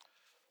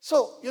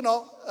 So,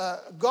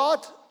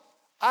 God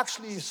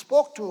actually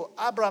spoke to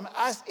Abraham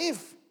as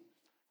if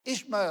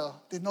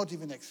Ishmael did not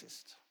even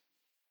exist.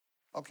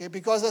 Okay,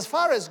 because as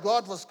far as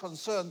God was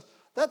concerned,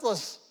 that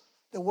was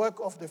the work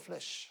of the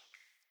flesh.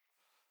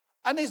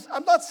 And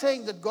I'm not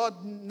saying that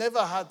God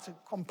never had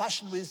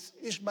compassion with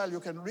Ishmael. You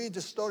can read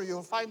the story,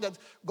 you'll find that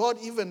God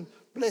even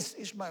blessed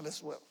Ishmael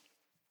as well.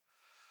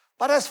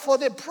 But as for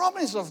the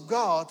promise of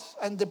God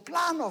and the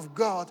plan of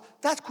God,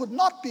 that could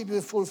not be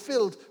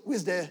fulfilled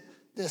with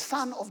the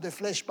son of the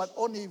flesh, but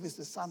only with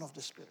the son of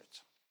the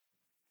spirit.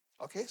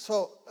 Okay,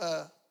 so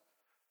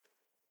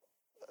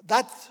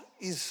that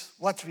is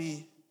what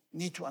we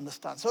need to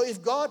understand. So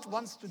if God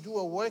wants to do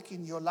a work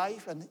in your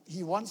life and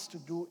he wants to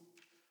do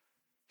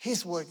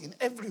his work in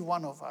every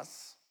one of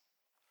us,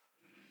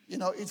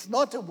 it's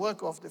not a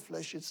work of the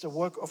flesh, it's the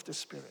work of the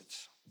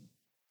spirit.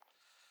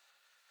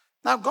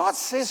 Now God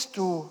says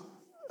to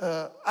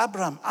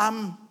Abram,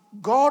 I'm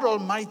God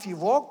Almighty,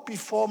 walk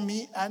before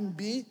me and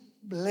be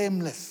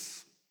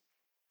blameless.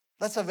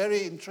 That's a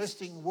very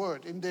interesting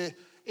word. In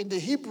the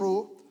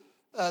Hebrew,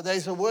 there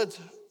is a word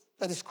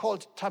that is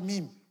called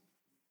tamim,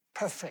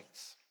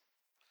 perfect.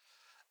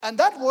 And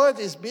that word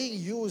is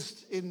being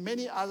used in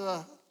many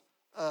other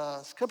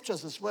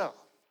scriptures as well.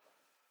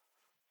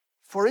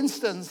 For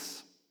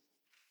instance,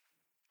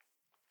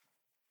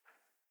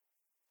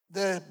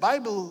 the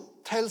Bible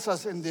tells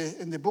us in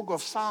the book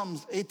of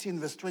Psalms 18,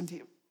 verse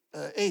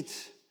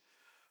 28,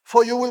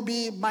 for you will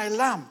be my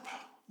lamp.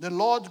 The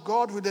Lord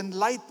God will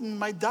enlighten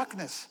my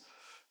darkness.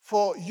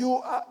 For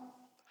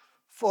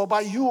by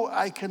you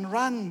I can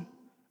run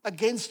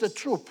against the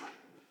troop.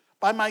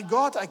 By my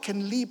God I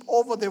can leap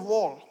over the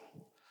wall.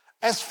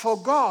 As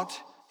for God,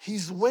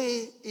 his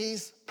way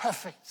is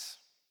perfect.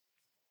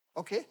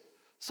 Okay?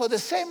 So the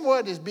same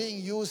word is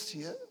being used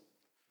here.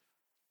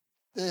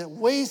 The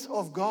ways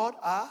of God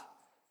are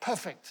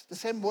perfect. The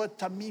same word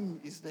tamim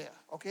is there.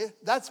 Okay?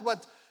 That's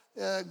what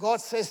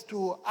God says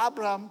to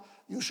Abraham,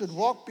 you should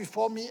walk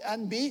before me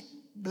and be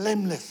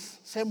blameless.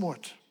 Same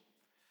word.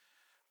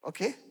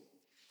 Okay?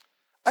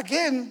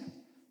 Again,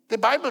 the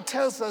Bible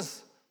tells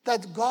us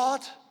that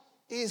God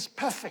is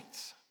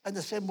perfect, and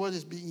the same word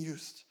is being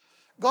used.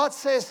 God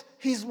says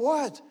his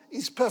word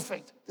is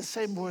perfect, the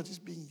same word is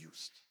being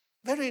used.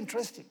 Very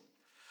interesting.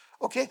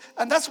 Okay?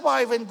 And that's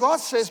why when God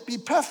says, be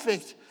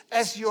perfect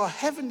as your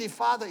heavenly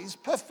Father is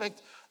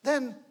perfect,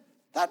 then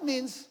that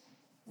means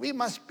we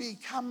must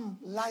become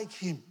like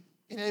him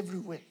in every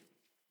way.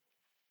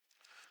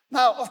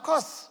 Now, of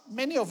course,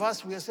 many of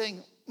us, we are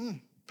saying,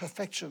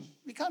 perfection.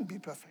 We can't be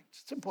perfect.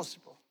 It's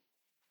impossible.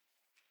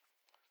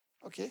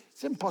 Okay?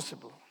 It's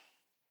impossible.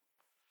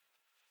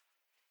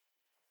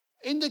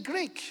 In the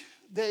Greek,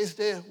 there is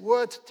the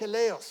word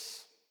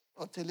teleos,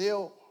 or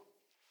teleo.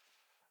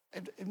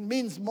 It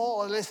means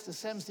more or less the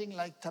same thing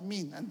like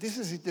tamin. And this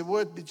is the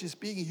word which is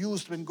being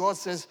used when God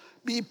says,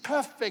 be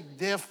perfect,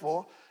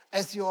 therefore,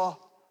 as your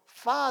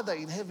Father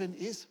in heaven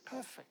is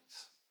perfect.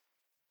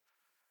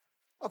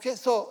 Okay,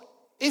 so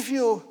if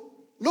you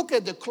look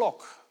at the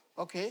clock,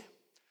 okay,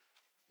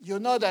 you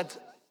know that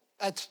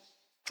at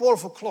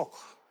 12 o'clock,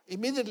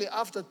 immediately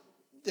after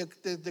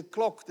the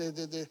clock,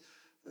 the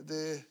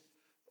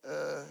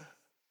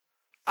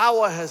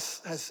hour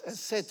has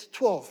set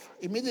 12,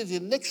 immediately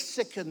the next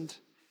second,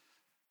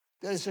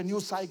 there is a new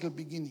cycle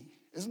beginning,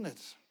 isn't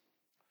it?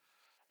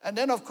 And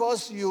then, of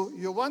course,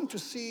 you want to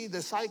see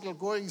the cycle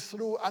going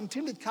through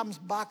until it comes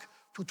back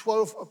to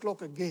 12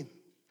 o'clock again.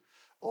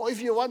 Or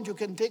if you want, you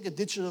can take a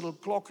digital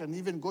clock and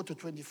even go to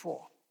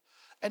 24.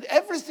 And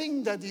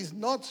everything that is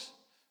not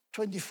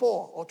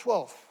 24 or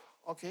 12,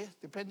 okay,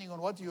 depending on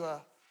what you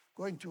are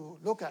going to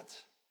look at,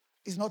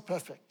 is not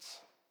perfect.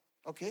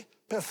 Okay?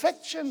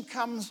 Perfection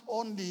comes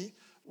only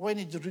when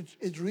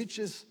it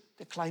reaches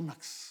the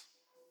climax.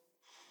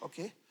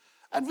 Okay?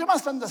 And we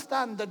must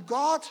understand that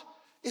God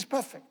is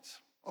perfect.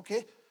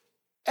 Okay?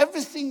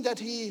 Everything that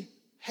he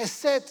has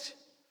said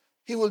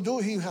he will do,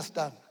 he has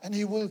done. And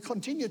he will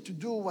continue to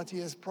do what he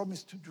has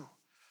promised to do.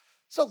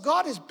 So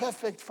God is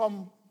perfect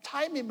from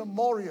time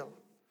immemorial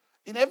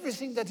in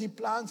everything that he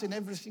plans, in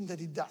everything that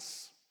he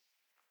does.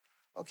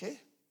 Okay?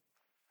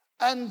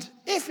 And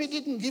if he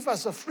didn't give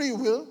us a free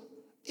will,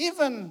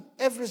 even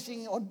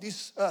everything on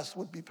this earth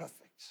would be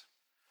perfect.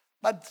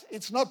 But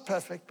it's not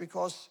perfect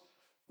because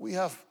we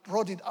have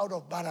brought it out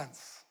of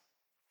balance.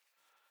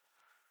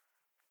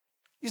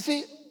 You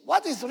see,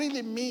 what this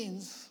really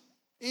means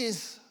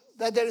is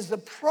that there is a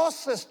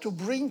process to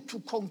bring to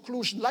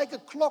conclusion, like a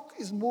clock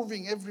is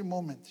moving every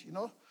moment, you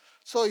know.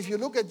 So if you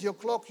look at your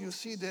clock, you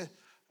see the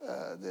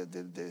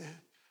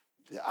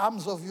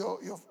arms of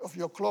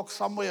your clock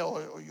somewhere,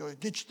 or your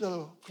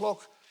digital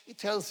clock. It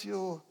tells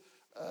you,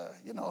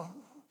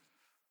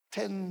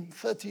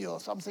 10:30 or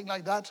something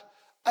like that.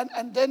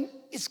 And then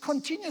it's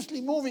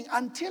continuously moving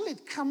until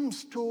it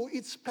comes to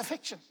its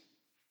perfection,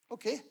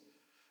 okay?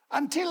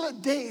 Until a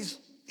day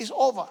is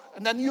over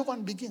and a new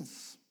one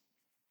begins.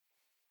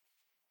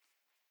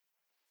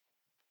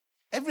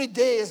 Every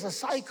day is a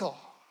cycle.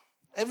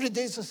 Every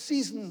day is a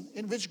season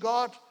in which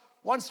God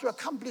wants to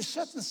accomplish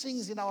certain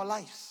things in our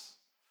lives.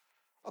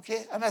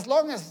 Okay? And as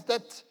long as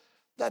that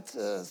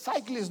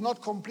cycle is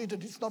not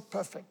completed, it's not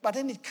perfect. But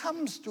then it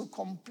comes to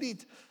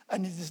complete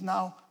and it is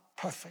now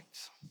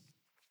perfect.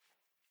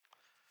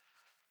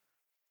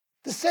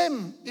 The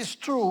same is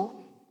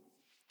true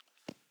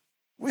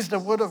with the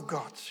Word of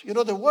God. You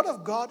know, the Word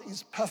of God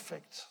is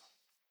perfect,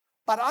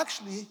 but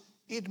actually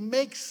it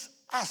makes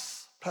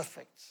us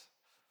perfect.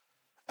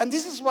 And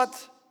this is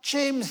what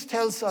James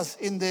tells us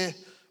in the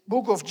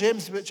book of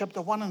James,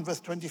 chapter 1 and verse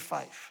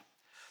 25.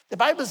 The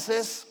Bible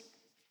says,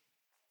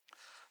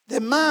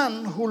 the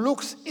man who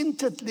looks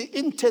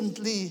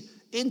intently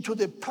into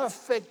the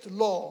perfect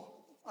law,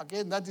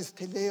 again, that is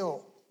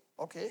teleo,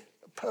 okay,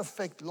 a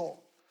perfect law.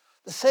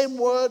 The same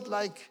word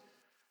like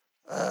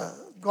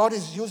God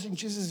is using,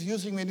 Jesus is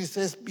using when he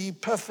says, be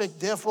perfect,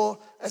 therefore,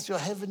 as your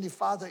heavenly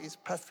Father is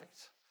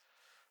perfect.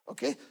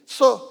 Okay?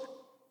 So,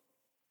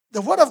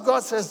 the Word of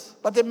God says,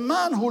 but the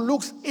man who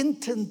looks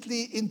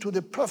intently into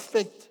the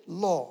perfect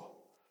law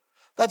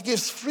that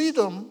gives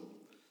freedom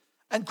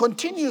and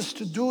continues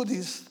to do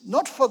this,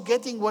 not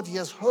forgetting what he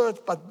has heard,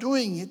 but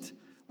doing it,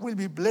 will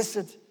be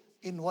blessed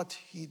in what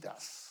he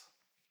does.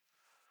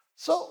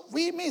 So,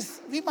 we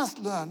must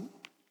learn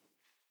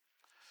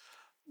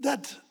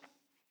that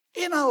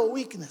in our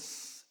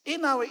weakness,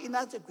 in our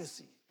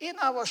inadequacy, in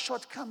our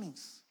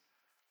shortcomings,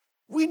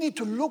 we need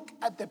to look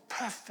at the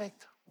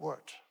perfect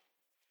word.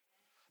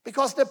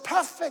 Because the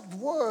perfect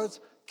word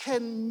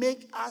can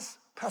make us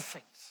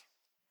perfect.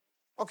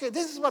 Okay,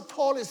 this is what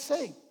Paul is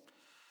saying.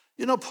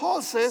 You know,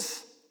 Paul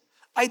says,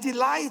 I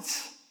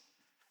delight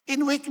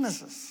in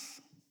weaknesses.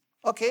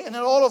 Okay, and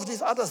in all of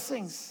these other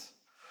things,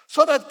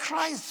 so that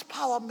Christ's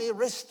power may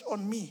rest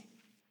on me.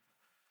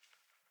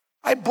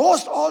 I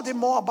boast all the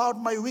more about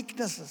my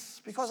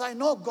weaknesses because I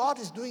know God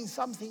is doing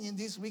something in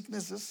these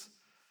weaknesses.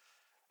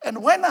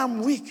 And when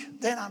I'm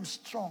weak, then I'm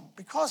strong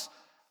because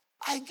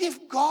I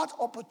give God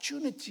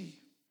opportunity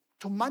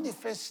to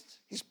manifest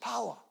his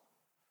power,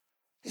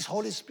 his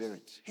Holy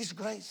Spirit, his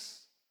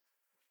grace,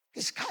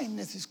 his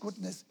kindness, his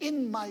goodness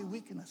in my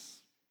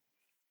weakness.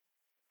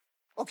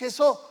 Okay,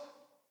 so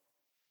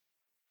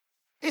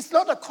it's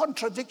not a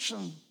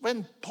contradiction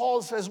when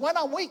Paul says, when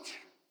I'm weak,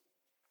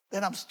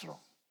 then I'm strong.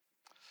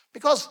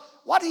 Because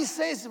what he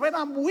says, when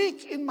I'm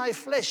weak in my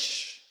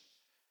flesh,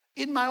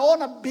 in my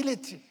own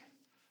ability,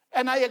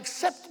 and I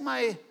accept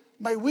my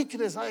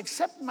weakness, I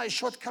accept my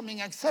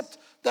shortcoming, I accept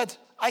that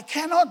I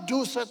cannot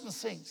do certain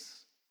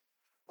things,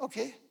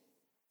 okay,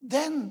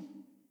 then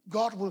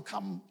God will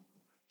come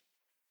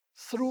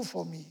through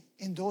for me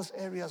in those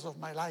areas of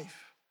my life.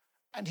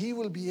 And he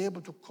will be able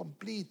to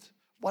complete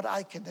what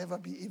I can never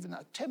be even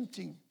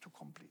attempting to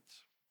complete.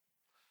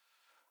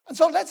 And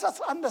so let's us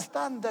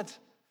understand that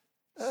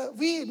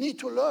we need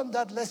to learn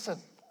that lesson.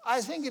 I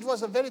think it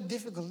was a very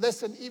difficult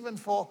lesson even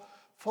for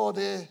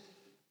the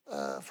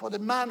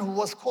man who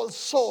was called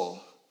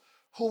Saul,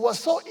 who was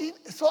so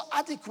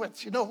adequate,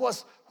 who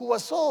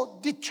was so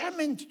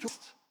determined to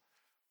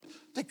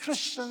the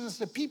Christians,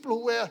 the people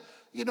who were,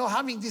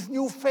 having this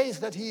new faith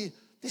that he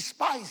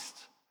despised.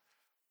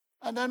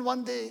 And then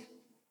one day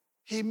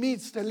he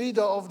meets the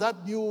leader of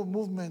that new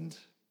movement,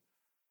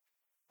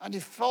 and he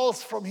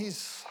falls from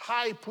his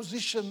high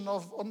position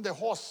on the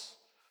horse,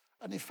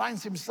 and he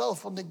finds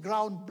himself on the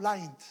ground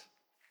blind.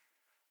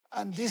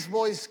 And this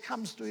voice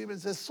comes to him and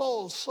says,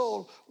 Saul,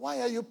 Saul,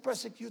 why are you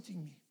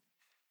persecuting me?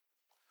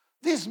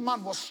 This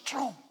man was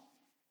strong.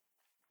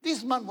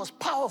 This man was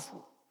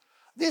powerful.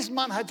 This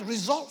man had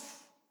resolve.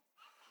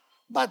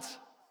 But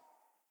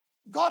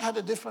God had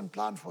a different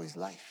plan for his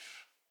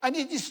life. And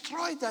he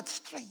destroyed that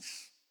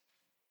strength.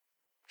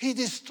 He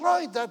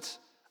destroyed that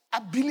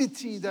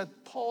ability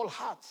that Paul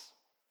had.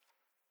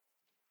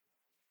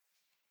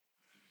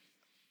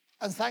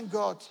 And thank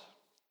God,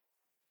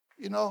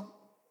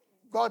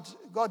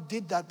 God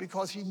did that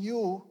because he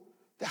knew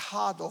the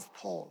heart of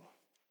Paul.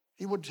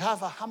 He would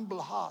have a humble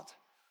heart.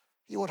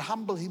 He would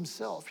humble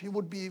himself. He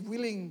would be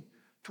willing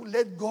to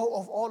let go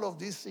of all of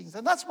these things.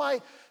 And that's why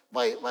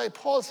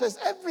Paul says,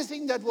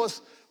 everything that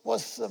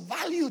was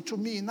value to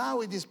me,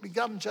 now it has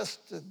become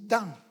just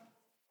dung.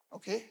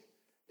 Okay?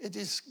 It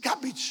is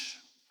garbage.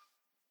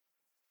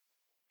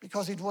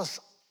 Because it was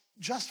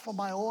just for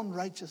my own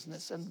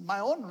righteousness. And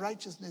my own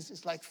righteousness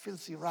is like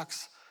filthy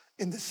rags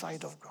in the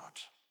sight of God.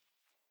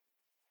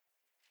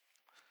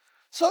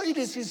 So it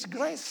is his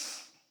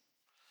grace.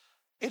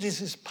 It is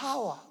his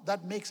power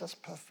that makes us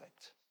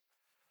perfect.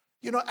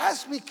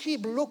 As we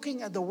keep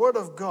looking at the Word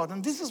of God,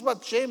 and this is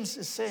what James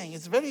is saying,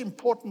 it's very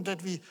important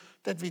that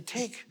we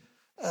take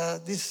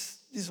this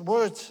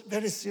word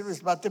very serious.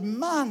 But the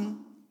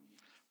man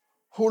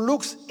who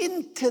looks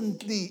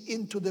intently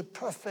into the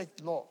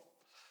perfect law.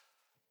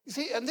 You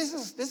see, and this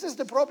is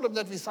the problem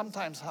that we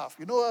sometimes have.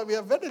 We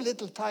have very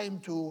little time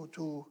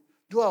to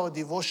do our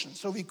devotion.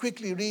 So we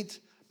quickly read,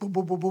 boom,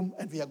 boom, boom, boom,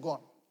 and we are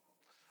gone.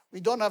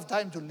 We don't have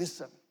time to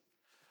listen.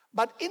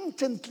 But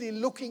intently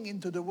looking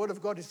into the Word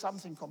of God is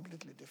something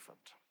completely different.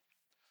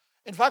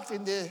 In fact,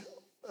 in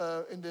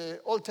the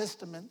Old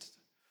Testament,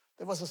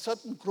 there was a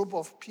certain group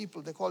of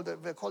people, they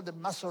were called the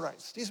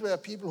Masoretes. These were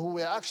people who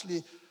were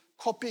actually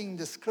copying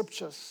the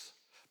scriptures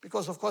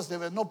because, of course, there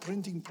were no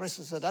printing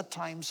presses at that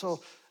time.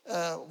 So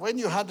when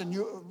you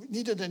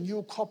needed a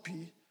new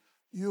copy,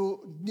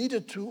 you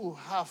needed to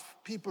have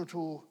people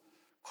to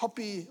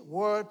copy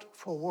word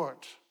for word.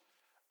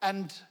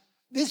 And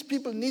these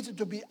people needed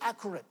to be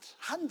accurate,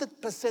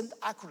 100%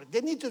 accurate.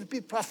 They needed to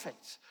be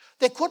perfect.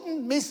 They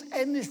couldn't miss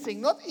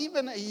anything, not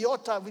even a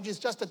iota, which is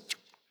just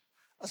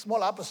a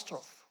small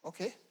apostrophe,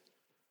 okay?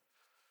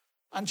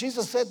 And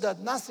Jesus said that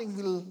nothing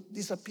will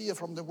disappear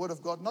from the Word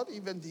of God, not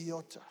even the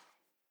iota.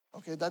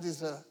 Okay, that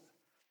is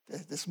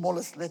the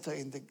smallest letter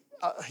in the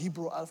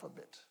Hebrew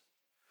alphabet.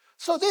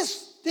 So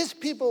these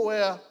people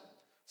were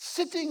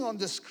sitting on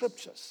the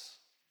scriptures,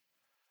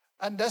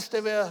 and as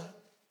they were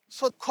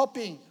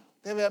copying,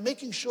 they were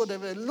making sure they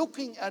were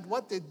looking at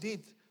what they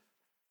did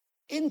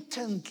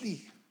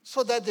intently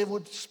so that they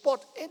would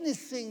spot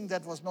anything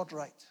that was not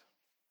right.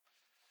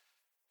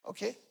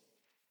 Okay?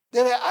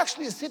 They were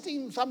actually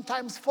sitting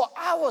sometimes for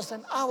hours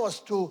and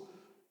hours to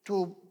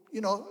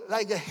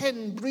like a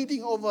hen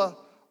breeding over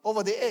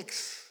the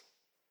eggs,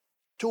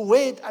 to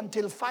wait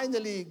until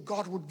finally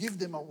God would give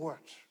them a word.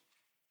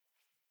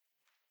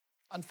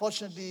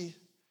 Unfortunately,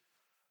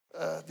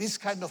 these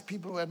kind of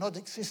people were not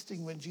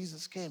existing when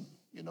Jesus came.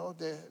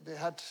 They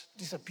had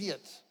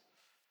disappeared.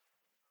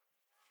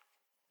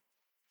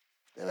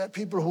 There were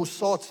people who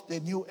thought they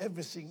knew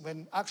everything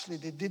when actually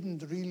they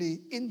didn't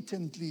really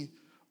intently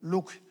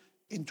look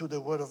into the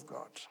Word of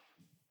God.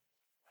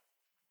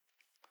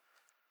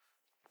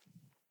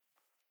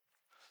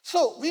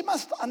 So we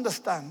must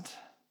understand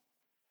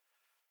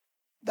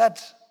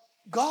that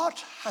God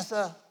has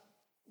a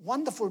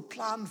wonderful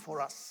plan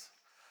for us.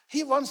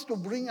 He wants to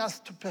bring us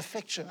to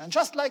perfection. And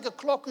just like a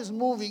clock is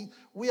moving,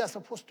 we are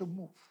supposed to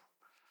move.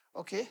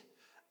 Okay?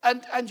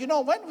 And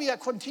when we are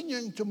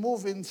continuing to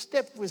move in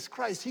step with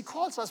Christ, he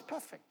calls us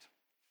perfect.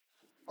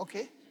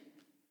 Okay?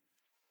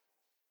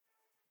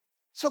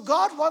 So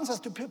God wants us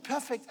to be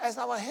perfect as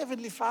our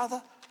Heavenly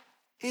Father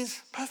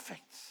is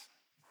perfect.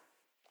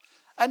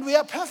 And we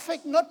are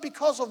perfect not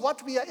because of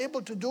what we are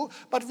able to do,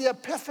 but we are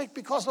perfect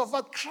because of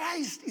what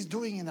Christ is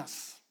doing in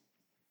us.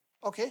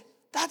 Okay?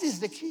 That is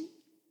the key.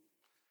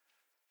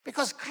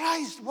 Because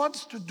Christ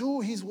wants to do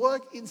his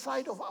work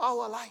inside of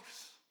our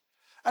lives.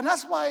 And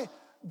that's why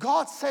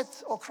God said,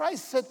 or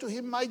Christ said to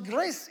him, my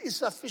grace is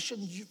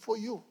sufficient for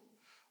you.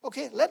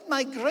 Okay? Let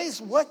my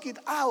grace work it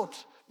out.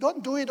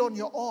 Don't do it on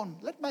your own.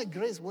 Let my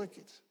grace work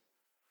it.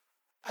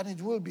 And it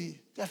will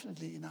be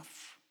definitely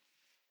enough.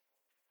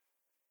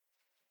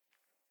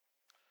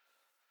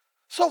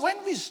 So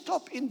when we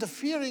stop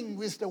interfering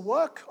with the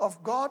work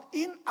of God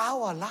in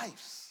our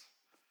lives,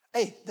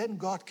 then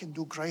God can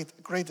do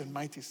great and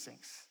mighty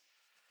things.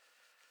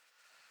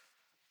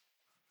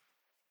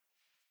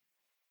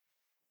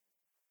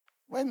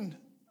 When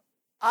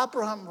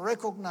Abraham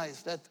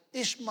recognized that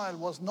Ishmael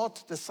was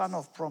not the son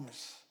of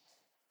promise,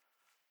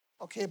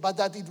 okay, but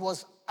that it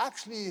was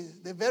actually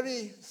the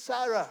very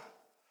Sarah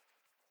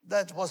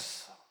that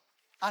was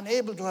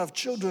unable to have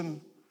children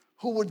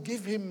who would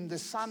give him the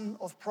son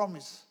of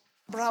promise.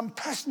 Abraham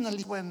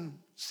personally, when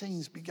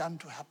things began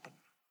to happen.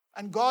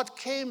 And God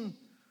came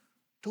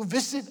to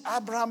visit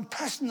Abraham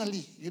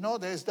personally. You know,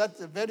 there's that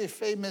very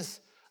famous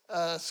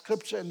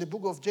scripture in the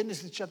book of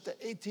Genesis chapter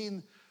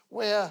 18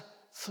 where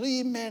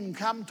 3 men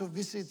come to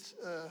visit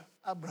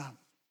Abraham.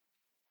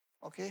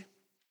 Okay?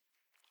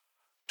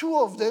 2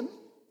 of them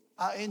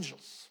are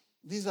angels.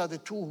 These are the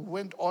 2 who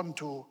went on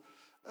to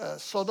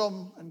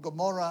Sodom and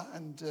Gomorrah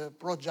and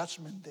brought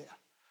judgment there.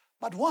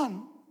 But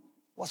one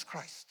was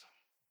Christ.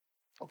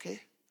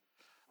 Okay?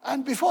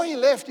 And before he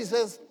left, he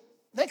says,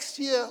 next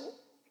year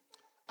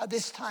at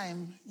this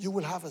time, you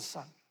will have a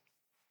son.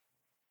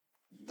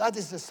 That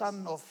is the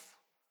son of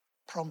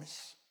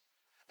promise.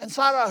 And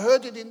Sarah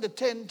heard it in the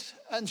tent,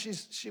 and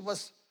she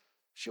was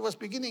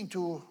beginning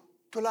to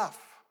laugh.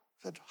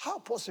 Said, how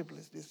possible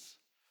is this?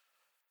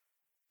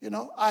 You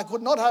know, I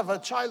could not have a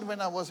child when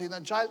I was in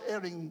a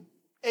childbearing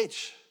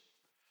age.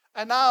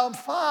 And now I'm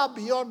far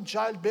beyond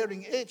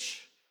childbearing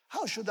age.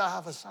 How should I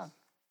have a son?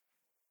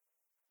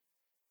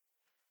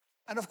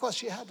 And of course,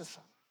 she had a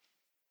son.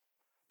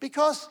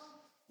 Because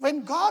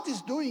when God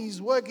is doing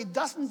his work, it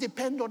doesn't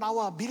depend on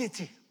our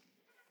ability.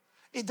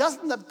 It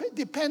doesn't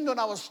depend on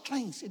our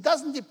strengths. It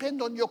doesn't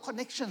depend on your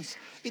connections.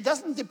 It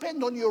doesn't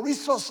depend on your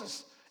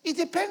resources. It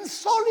depends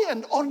solely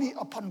and only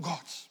upon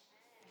God.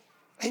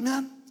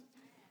 Amen?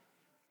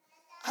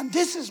 And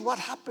this is what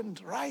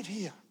happened right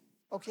here.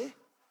 Okay?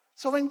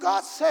 So when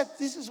God said,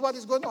 this is what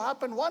is going to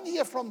happen 1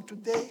 year from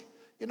today,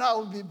 you know, I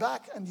will be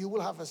back and you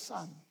will have a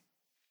son.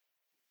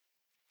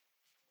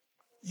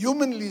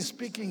 Humanly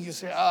speaking, you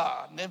say,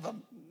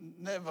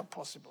 never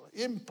possible,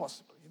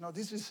 impossible. You know,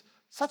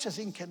 such a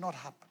thing cannot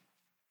happen.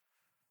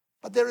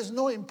 But there is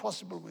no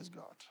impossible with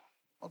God,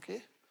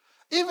 okay?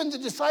 Even the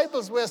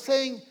disciples were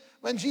saying,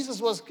 when Jesus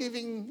was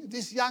giving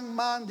this young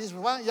man, this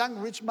young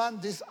rich man,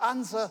 this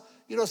answer,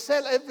 you know,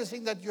 sell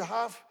everything that you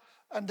have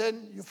and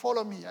then you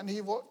follow me. And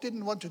he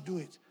didn't want to do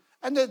it.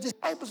 And the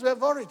disciples were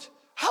worried.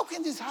 How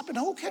can this happen?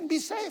 Who can be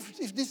saved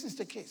if this is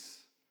the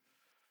case?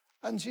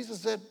 And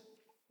Jesus said,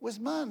 with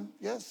man,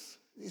 yes,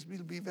 this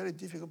will be very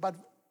difficult, but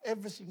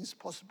everything is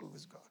possible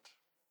with God.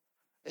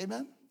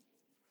 Amen?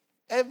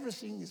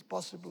 Everything is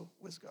possible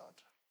with God.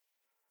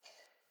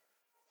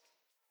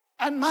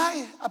 And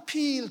my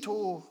appeal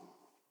to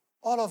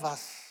all of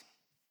us,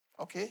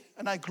 okay,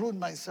 and I include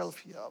myself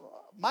here,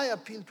 my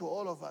appeal to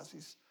all of us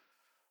is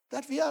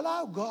that we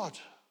allow God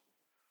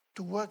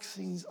to work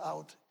things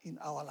out in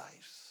our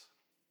lives.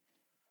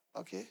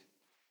 Okay?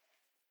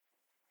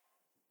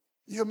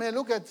 You may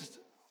look at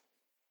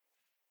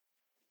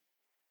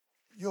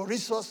your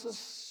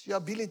resources, your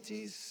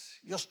abilities,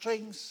 your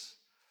strengths,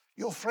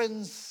 your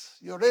friends,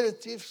 your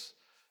relatives,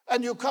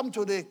 and you come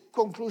to the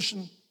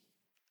conclusion,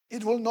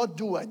 it will not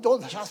do. I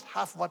don't just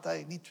have what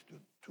I need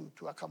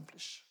to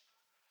accomplish.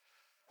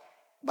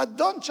 But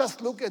don't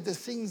just look at the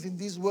things in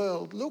this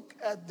world. Look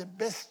at the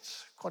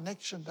best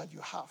connection that you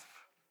have.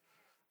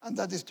 And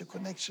that is the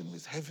connection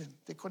with heaven,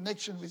 the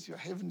connection with your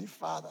heavenly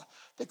Father,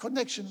 the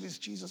connection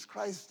with Jesus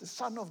Christ, the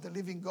Son of the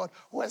living God,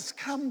 who has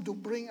come to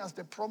bring us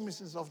the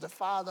promises of the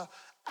Father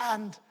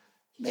and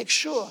make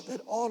sure that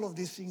all of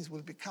these things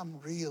will become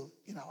real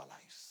in our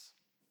lives.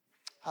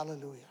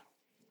 Hallelujah.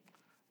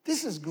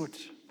 This is good,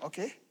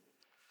 okay?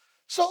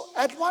 So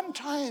at one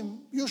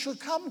time, you should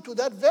come to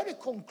that very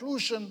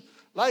conclusion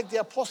like the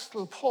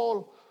Apostle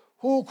Paul,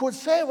 who could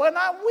say, when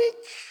I'm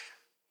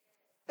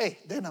weak,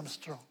 then I'm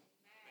strong.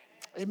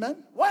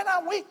 Amen? When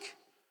I'm weak,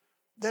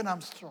 then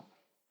I'm strong.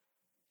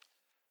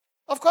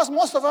 Of course,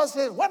 most of us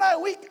say, when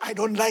I'm weak, I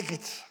don't like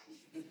it.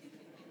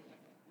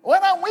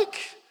 When I'm weak,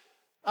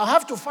 I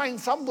have to find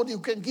somebody who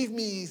can give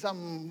me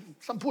some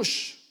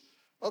push.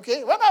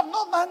 Okay? When I have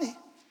no money,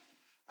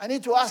 I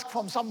need to ask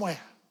from somewhere.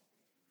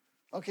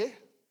 Okay?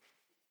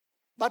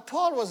 But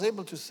Paul was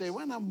able to say,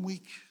 when I'm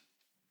weak,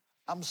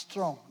 I'm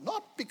strong.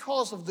 Not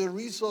because of the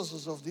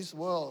resources of this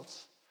world,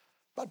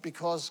 but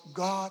because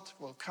God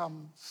will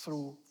come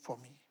through for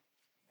me.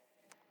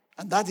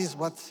 And that is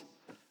what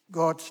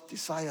God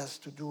desires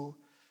to do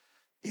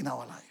in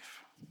our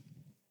life.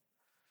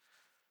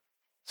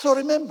 So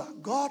remember,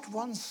 God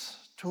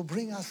wants to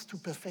bring us to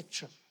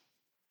perfection.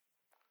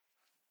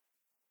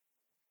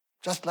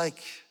 Just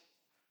like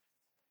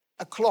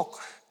a clock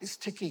is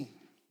ticking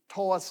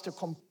towards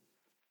the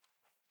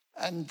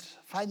and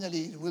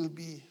finally it will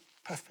be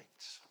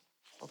perfect.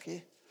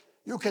 Okay?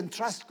 You can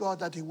trust God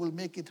that He will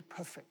make it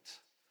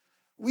perfect.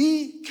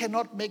 We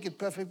cannot make it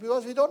perfect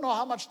because we don't know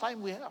how much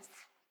time we have.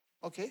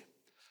 Okay?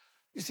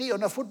 You see,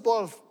 on the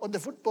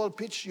football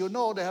pitch, you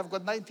know they have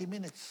got 90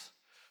 minutes.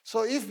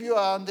 So if you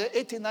are on the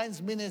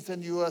 89th minute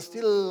and you are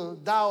still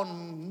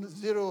down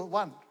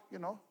 0-1,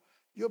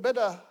 you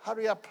better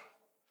hurry up,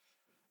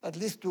 at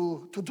least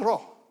to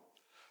draw.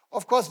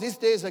 Of course, these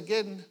days,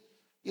 again,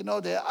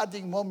 they're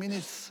adding more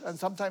minutes, and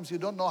sometimes you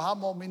don't know how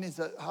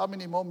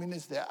many more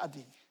minutes they're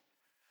adding.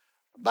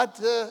 But,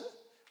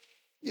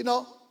 in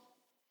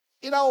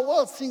our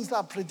world, things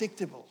are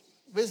predictable.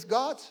 With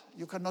God,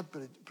 you cannot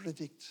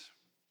predict.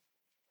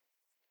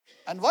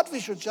 And what we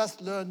should just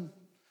learn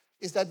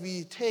is that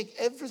we take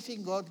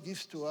everything God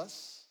gives to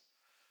us,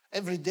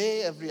 every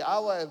day, every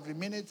hour, every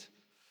minute,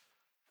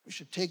 we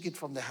should take it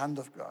from the hand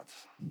of God.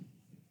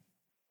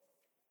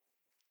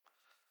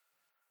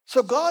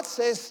 So God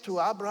says to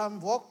Abraham,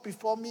 walk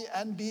before me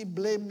and be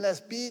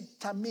blameless, be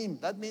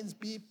tamim. That means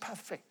be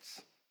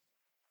perfect.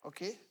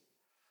 Okay?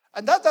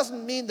 And that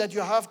doesn't mean that you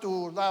have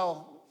to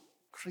now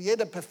create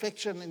a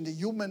perfection in the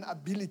human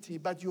ability,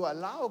 but you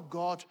allow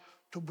God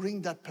to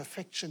bring that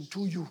perfection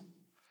to you.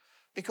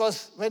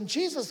 Because when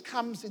Jesus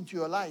comes into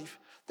your life,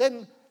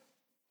 then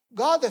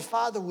God the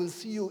Father will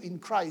see you in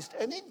Christ.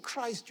 And in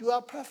Christ, you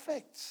are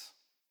perfect.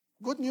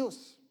 Good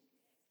news.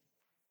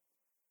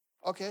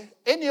 Okay?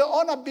 In your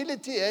own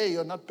ability,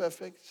 you're not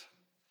perfect.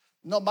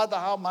 No matter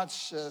how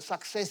much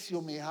success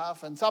you may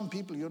have. And some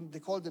people, they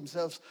call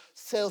themselves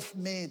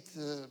self-made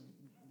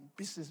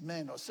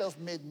businessmen or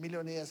self-made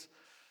millionaires.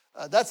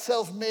 That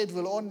self-made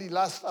will only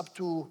last up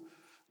to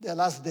their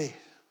last day.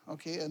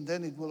 Okay, and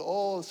then it will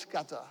all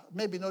scatter.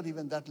 Maybe not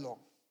even that long.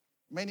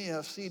 Many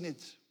have seen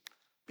it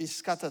be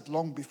scattered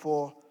long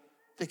before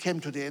they came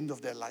to the end of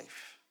their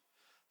life.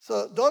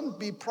 So don't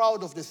be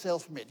proud of the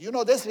self-made.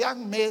 This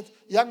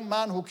young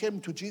man who came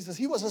to Jesus,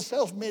 he was a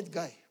self-made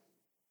guy.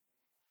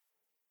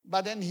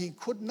 But then he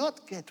could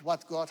not get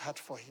what God had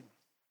for him.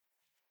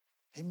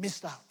 He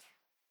missed out.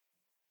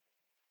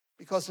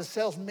 Because the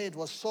self-made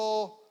was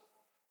so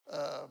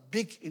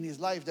big in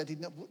his life that he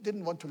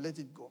didn't want to let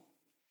it go.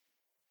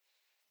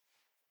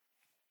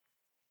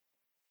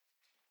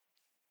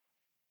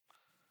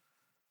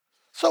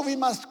 So we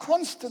must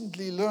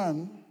constantly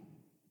learn,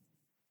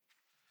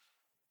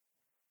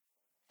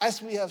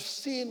 as we have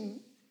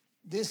seen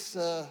this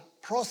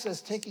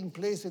process taking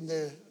place in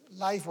the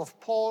life of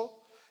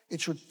Paul, it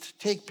should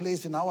take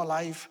place in our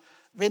life.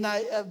 When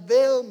I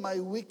avail my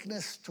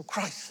weakness to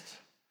Christ,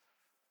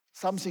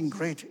 something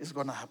great is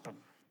going to happen.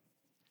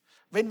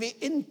 When we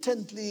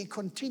intently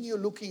continue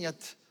looking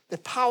at the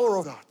power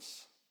of God,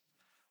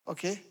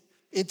 okay,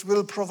 it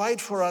will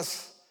provide for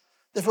us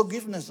the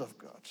forgiveness of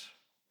God.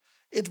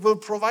 It will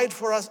provide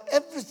for us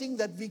everything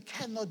that we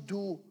cannot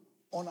do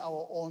on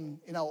our own,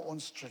 in our own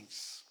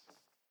strengths.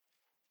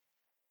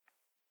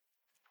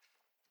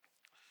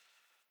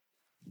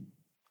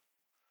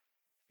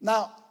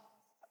 Now,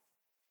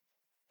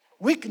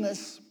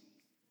 weakness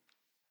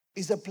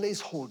is a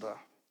placeholder,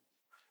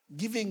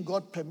 giving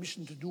God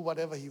permission to do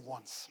whatever He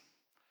wants.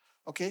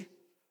 Okay?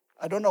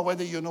 I don't know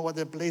whether you know what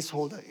a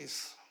placeholder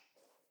is.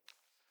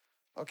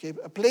 Okay,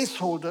 a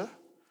placeholder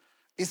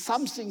is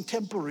something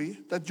temporary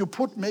that you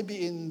put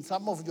maybe in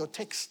some of your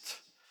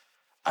text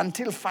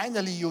until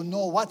finally you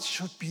know what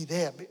should be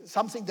there,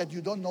 something that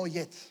you don't know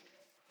yet.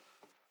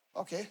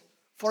 Okay?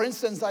 For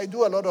instance, I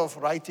do a lot of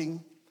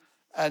writing,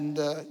 and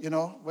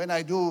when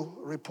I do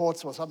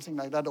reports or something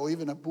like that, or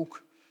even a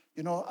book,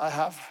 I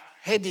have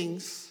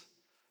headings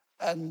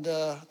and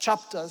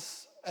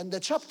chapters, and the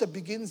chapter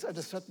begins at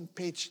a certain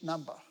page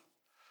number.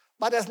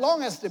 But as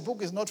long as the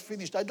book is not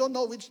finished, I don't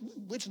know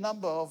which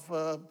number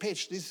of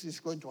page this is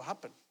going to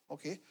happen,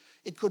 okay?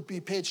 It could be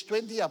page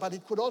 20, but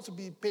it could also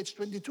be page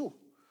 22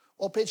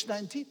 or page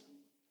 19.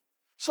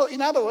 So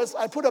in other words,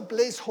 I put a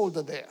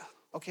placeholder there,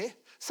 okay?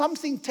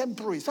 Something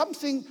temporary,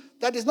 something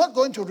that is not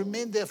going to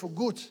remain there for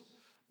good,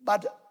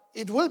 but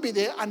it will be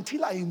there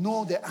until I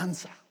know the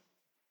answer,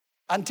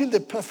 until the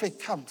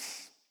perfect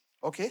comes,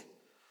 okay?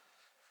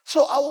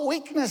 So our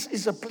weakness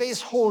is a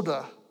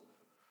placeholder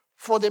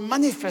for the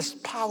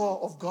manifest power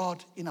of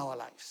God in our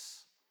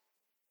lives.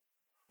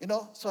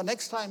 So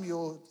next time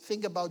you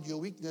think about your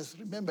weakness,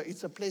 remember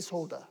it's a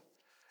placeholder.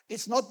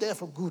 It's not there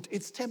for good.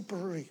 It's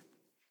temporary.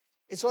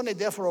 It's only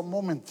there for a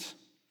moment.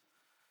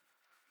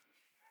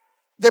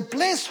 The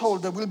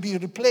placeholder will be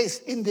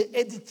replaced in the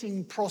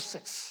editing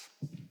process.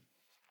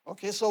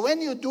 Okay, so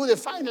when you do the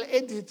final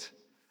edit,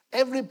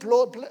 every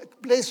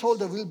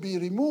placeholder will be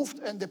removed,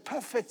 and the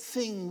perfect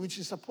thing which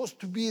is supposed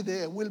to be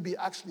there will be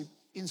actually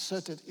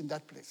inserted in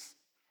that place.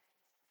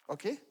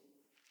 Okay?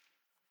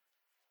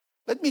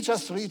 Let me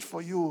just read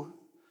for you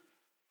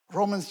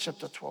Romans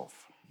chapter 12.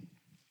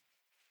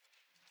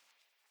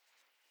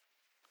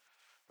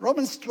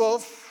 Romans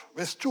 12,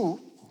 verse 2,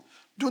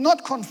 do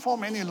not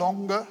conform any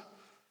longer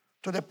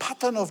to the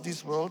pattern of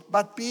this world,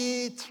 but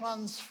be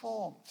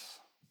transformed.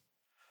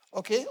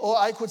 Okay? Or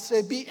I could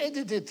say be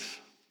edited.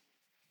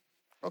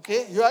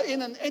 Okay? You are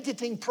in an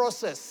editing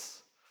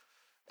process.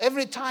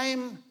 Every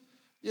time,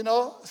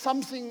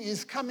 something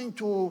is coming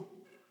to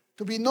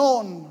be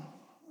known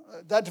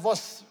that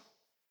was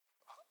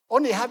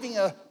only having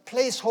a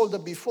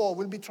placeholder before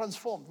will be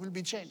transformed, will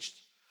be changed.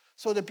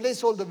 So the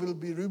placeholder will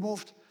be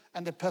removed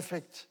and the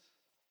perfect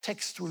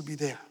text will be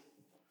there.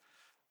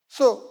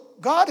 So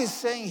God is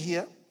saying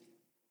here,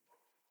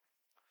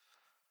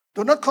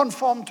 do not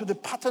conform to the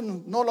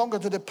pattern, no longer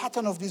to the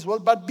pattern of this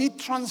world, but be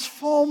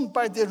transformed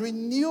by the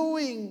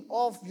renewing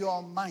of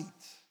your mind.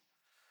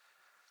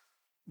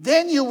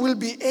 Then you will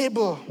be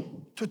able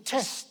to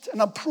test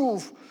and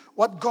approve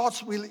what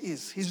God's will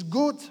is, his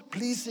good,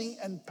 pleasing,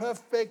 and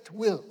perfect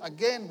will.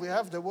 Again, we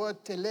have the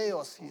word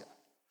teleos here.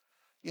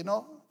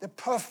 The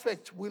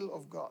perfect will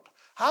of God.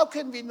 How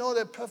can we know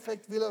the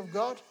perfect will of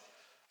God?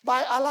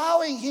 By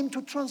allowing him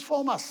to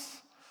transform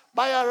us.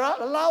 By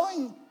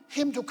allowing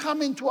him to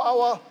come into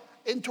our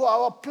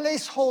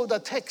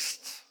placeholder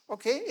text,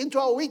 okay, into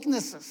our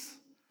weaknesses.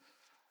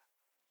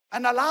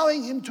 And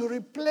allowing him to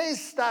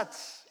replace that,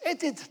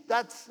 edit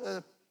that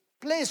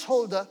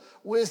placeholder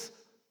with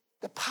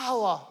the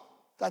power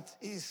that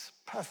is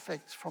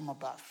perfect from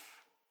above.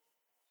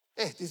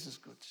 This is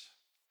good.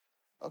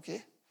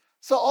 Okay?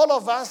 So all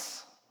of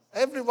us,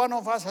 every one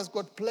of us has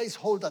got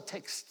placeholder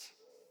text.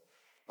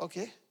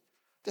 Okay?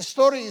 The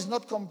story is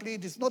not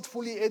complete, it's not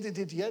fully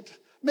edited yet.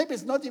 Maybe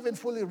it's not even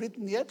fully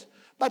written yet.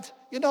 But,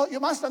 you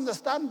must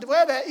understand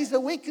where there is a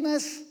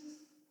weakness,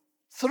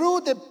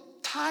 through the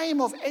time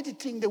of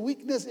editing, the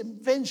weakness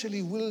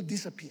eventually will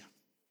disappear.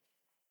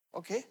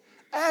 Okay?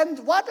 And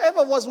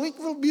whatever was weak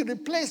will be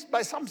replaced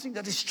by something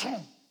that is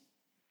strong.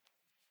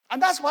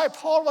 And that's why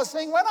Paul was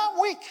saying, when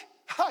I'm weak,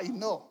 I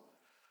know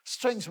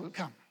strength will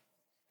come.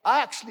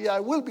 I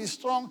will be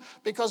strong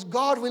because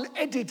God will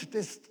edit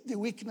the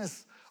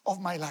weakness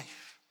of my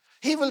life.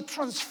 He will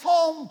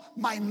transform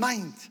my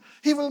mind.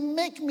 He will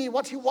make me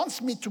what he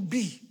wants me to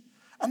be.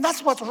 And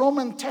that's what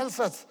Romans tells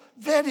us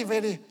very,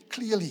 very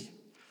clearly.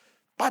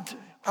 But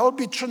I will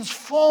be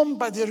transformed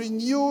by the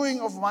renewing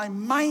of my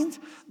mind.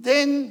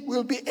 Then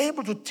we'll be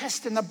able to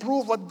test and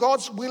approve what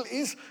God's will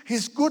is,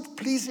 his good,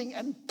 pleasing,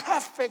 and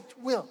perfect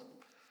will.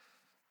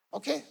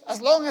 Okay?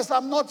 As long as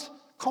I'm not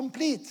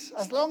complete,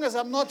 as long as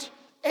I'm not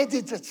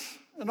edited,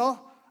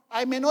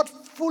 I may not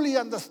fully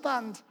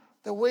understand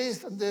the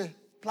ways and the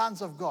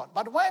plans of God.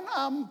 But when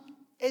I'm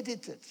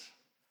edited,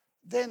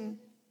 then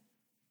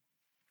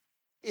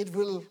it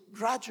will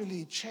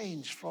gradually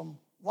change from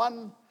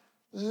one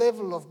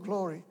level of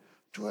glory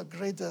to a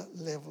greater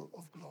level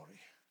of glory.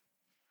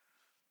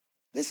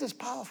 This is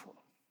powerful.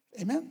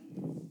 Amen?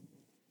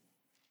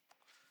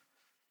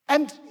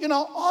 And,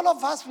 all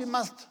of us, we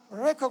must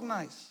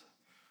recognize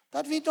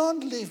that we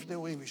don't live the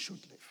way we should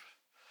live.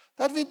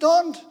 That we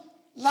don't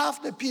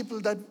love the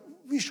people that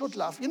we should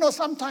love.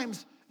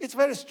 Sometimes it's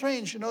very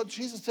strange.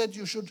 Jesus said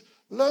you should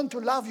learn to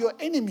love your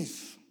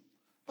enemies.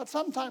 But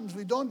sometimes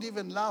we don't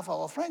even love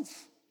our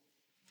friends.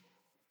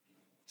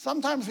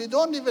 Sometimes we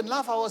don't even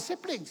love our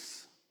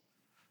siblings.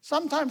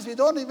 Sometimes we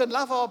don't even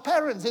love our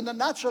parents in the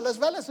natural as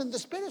well as in the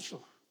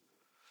spiritual.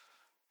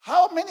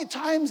 How many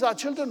times are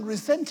children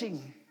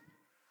resenting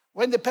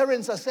when the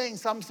parents are saying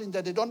something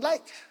that they don't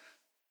like?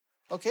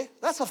 Okay,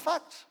 that's a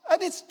fact.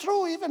 And it's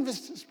true even with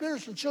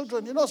spiritual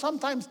children.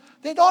 Sometimes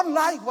they don't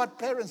like what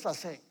parents are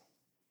saying.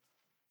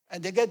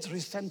 And they get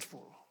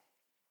resentful.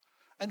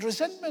 And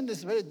resentment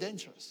is very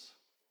dangerous.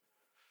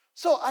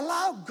 So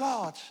allow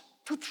God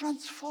to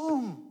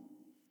transform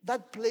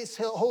that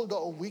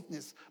placeholder of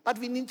weakness. But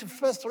we need to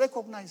first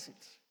recognize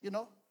it,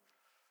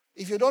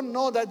 If you don't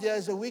know that there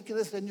is a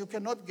weakness, then you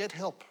cannot get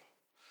help.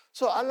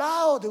 So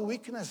allow the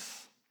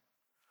weakness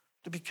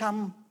to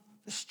become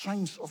the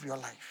strength of your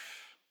life.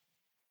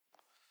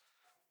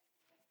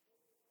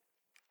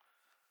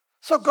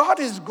 So God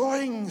is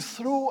going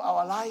through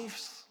our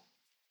lives,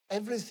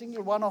 every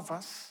single one of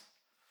us,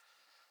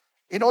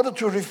 in order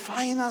to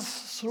refine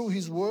us through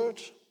his word,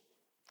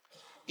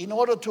 in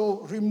order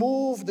to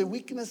remove the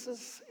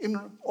weaknesses, in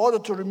order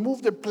to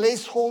remove the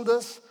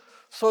placeholders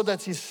so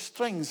that his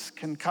strength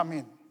can come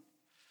in.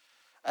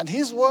 And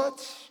his word,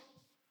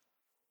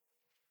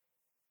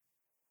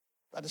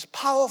 that is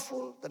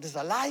powerful, that is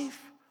alive,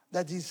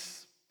 that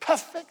is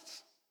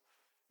perfect.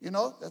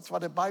 That's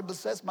what the Bible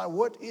says. My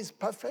word is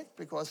perfect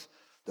because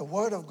the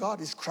word of God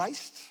is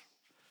Christ.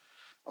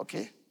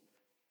 Okay?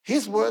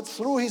 His word,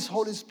 through his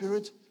Holy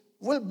Spirit,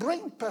 will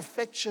bring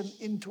perfection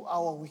into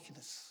our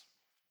weakness.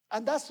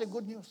 And that's the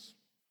good news.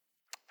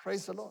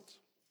 Praise the Lord.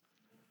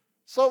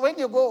 So when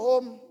you go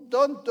home,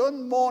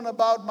 don't mourn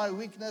about my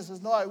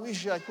weaknesses. No, I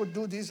wish I could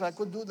do this, I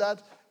could do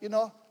that.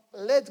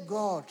 Let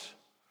God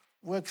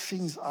work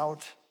things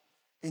out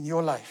in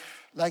your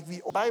life. Like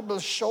the Bible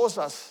shows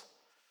us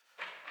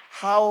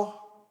how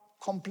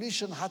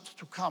completion had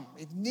to come.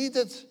 It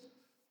needed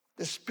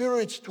the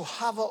Spirit to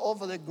hover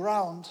over the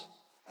ground,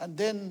 and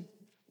then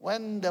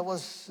when there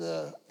was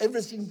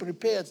everything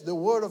prepared, the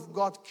word of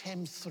God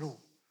came through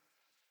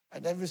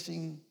and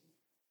everything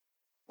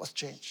was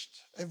changed.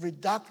 Every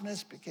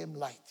darkness became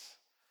light.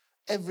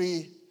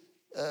 Every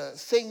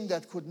thing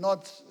that could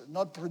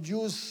not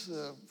produce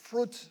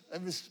fruit,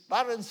 every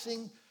barren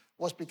thing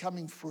was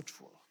becoming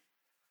fruitful.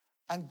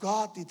 And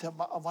God did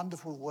a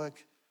wonderful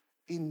work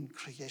in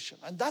creation.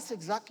 And that's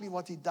exactly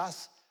what he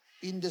does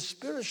in the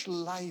spiritual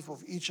life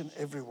of each and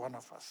every one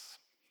of us.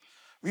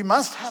 We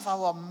must have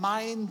our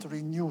mind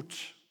renewed.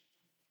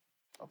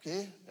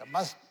 Okay?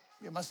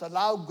 We must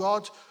allow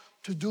God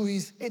to do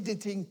his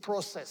editing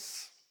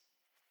process.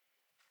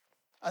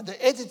 And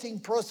the editing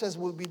process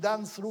will be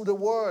done through the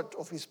word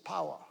of his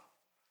power,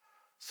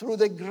 through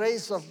the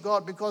grace of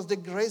God, because the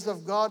grace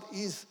of God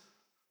is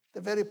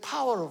the very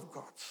power of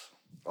God.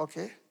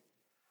 Okay?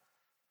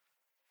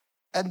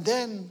 And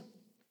then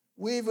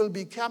we will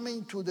be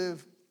coming to the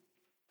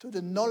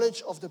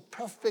knowledge of the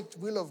perfect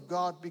will of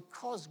God,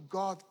 because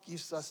God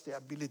gives us the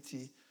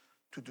ability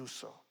to do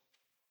so.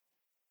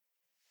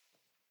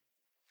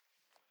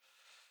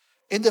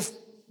 In the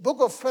book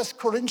of 1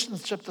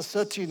 Corinthians chapter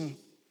 13,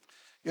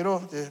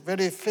 the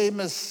very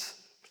famous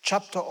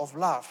chapter of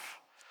love,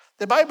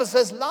 the Bible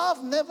says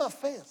love never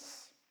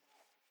fails.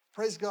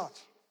 Praise God.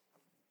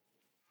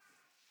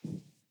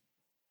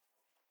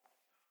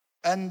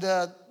 And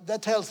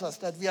that tells us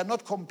that we are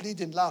not complete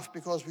in love,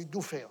 because we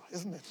do fail,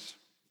 isn't it?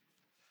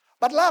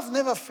 But love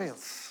never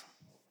fails.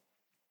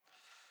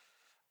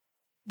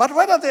 But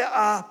whether there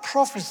are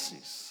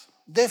prophecies,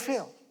 they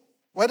fail.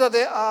 Whether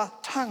there are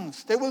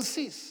tongues, they will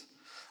cease.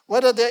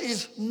 Whether there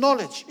is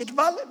knowledge, it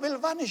will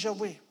vanish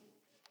away.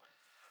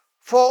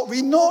 For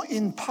we know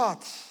in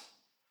part,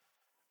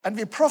 and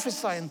we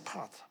prophesy in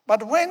part.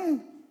 But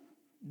when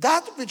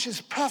that which is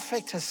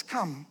perfect has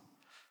come,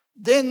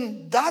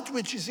 then that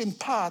which is in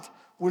part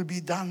will be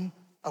done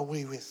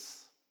away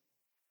with.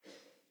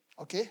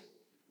 Okay?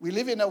 We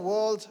live in a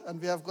world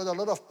and we have got a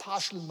lot of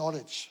partial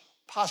knowledge,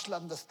 partial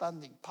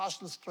understanding,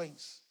 partial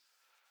strength.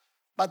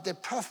 But the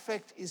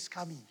perfect is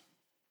coming.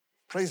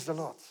 Praise the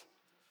Lord.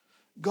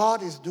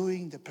 God is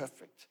doing the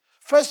perfect.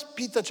 1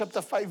 Peter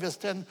chapter 5 verse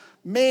 10,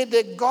 may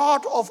the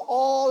God of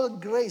all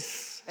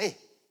grace, hey,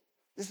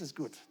 this is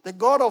good. The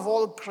God of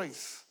all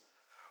grace,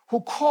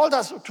 who called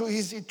us to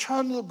his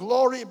eternal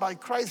glory by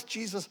Christ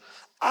Jesus,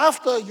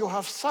 after you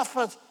have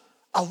suffered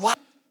a while.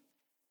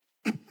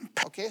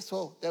 Okay,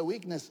 so their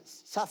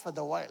weaknesses, suffered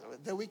a while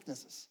with their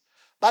weaknesses.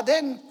 But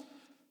then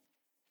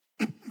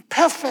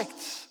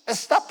perfect,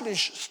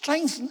 establish,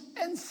 strengthen,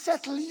 and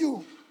settle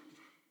you.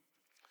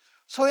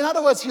 So in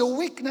other words, your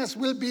weakness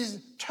will be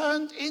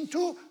turned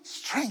into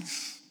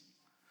strength.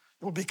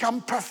 You'll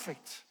become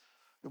perfect.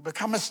 You'll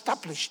become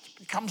established,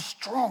 become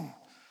strong.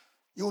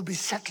 You will be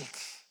settled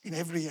in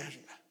every area.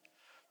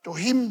 To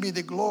him be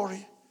the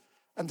glory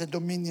and the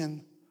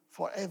dominion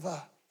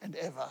forever and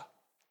ever.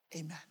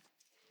 Amen.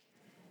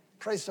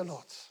 Praise the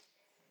Lord.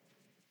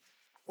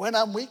 When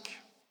I'm weak,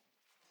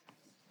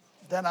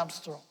 then I'm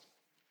strong.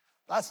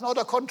 That's not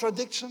a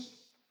contradiction.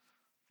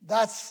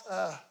 That's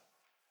a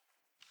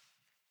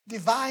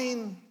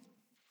divine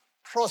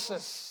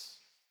process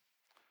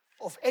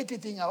of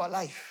editing our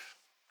life.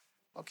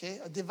 Okay?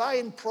 A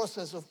divine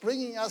process of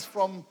bringing us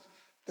from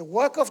the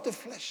work of the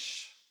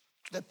flesh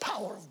to the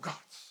power of God.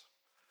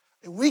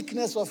 The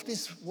weakness of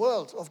this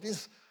world, of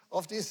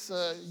this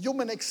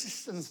human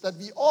existence that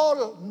we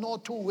all know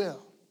too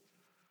well,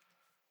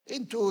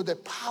 into the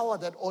power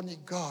that only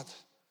God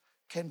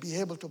can be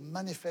able to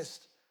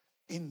manifest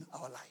in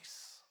our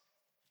lives.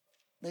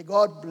 May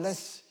God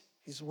bless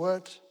his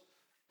word,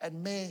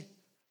 and may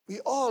we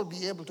all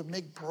be able to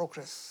make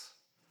progress,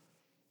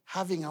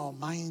 having our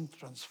mind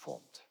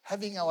transformed,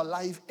 having our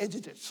life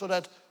edited, so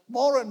that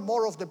more and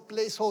more of the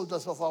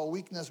placeholders of our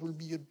weakness will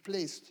be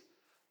replaced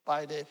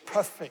by the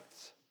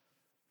perfect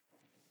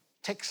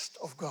text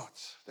of God,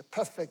 the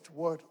perfect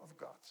word of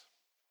God.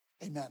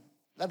 Amen.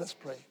 Let us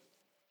pray.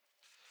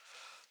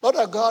 Lord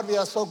our God, we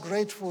are so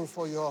grateful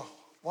for your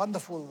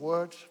wonderful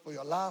word, for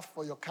your love,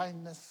 for your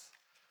kindness.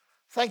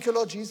 Thank you,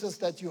 Lord Jesus,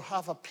 that you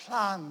have a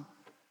plan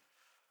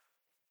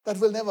that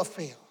will never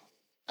fail.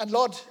 And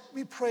Lord,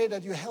 we pray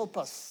that you help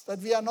us, that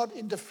we are not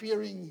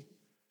interfering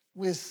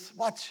with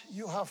what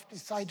you have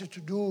decided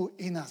to do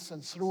in us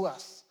and through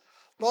us.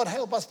 Lord,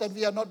 help us that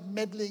we are not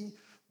meddling,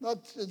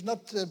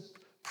 not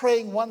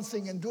praying one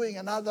thing and doing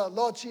another.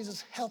 Lord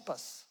Jesus, help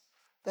us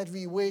that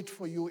we wait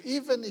for you,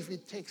 even if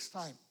it takes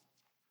time.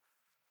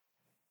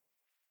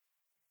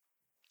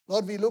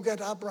 Lord, we look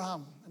at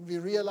Abraham and we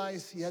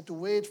realize he had to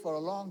wait for a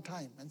long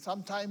time. And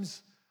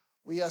sometimes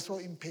we are so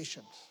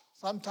impatient.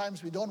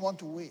 Sometimes we don't want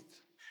to wait.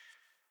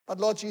 But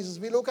Lord Jesus,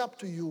 we look up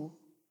to you.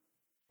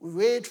 We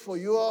wait for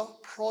your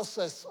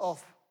process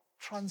of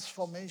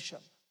transformation,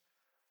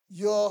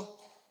 your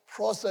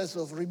process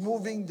of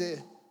removing the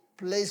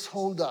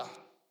placeholder,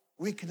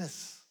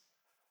 weakness,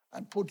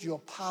 and put your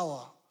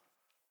power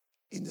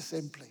in the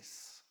same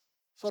place.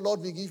 So Lord,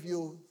 we give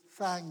you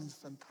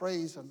thanks and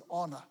praise and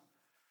honor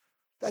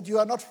that you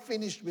are not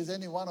finished with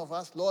any one of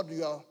us. Lord,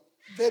 you are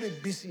very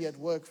busy at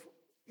work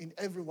in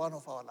every one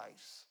of our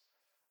lives.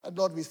 And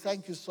Lord, we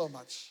thank you so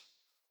much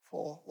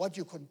for what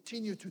you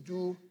continue to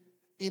do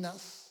in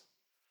us.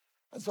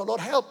 And so, Lord,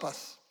 help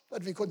us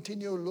that we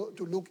continue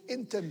to look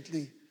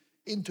intently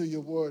into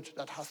your word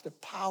that has the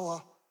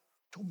power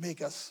to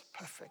make us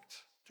perfect.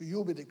 To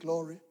you be the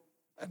glory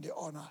and the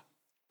honor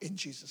in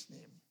Jesus'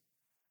 name.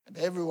 And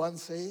everyone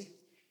say,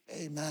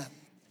 amen.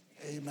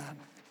 Amen.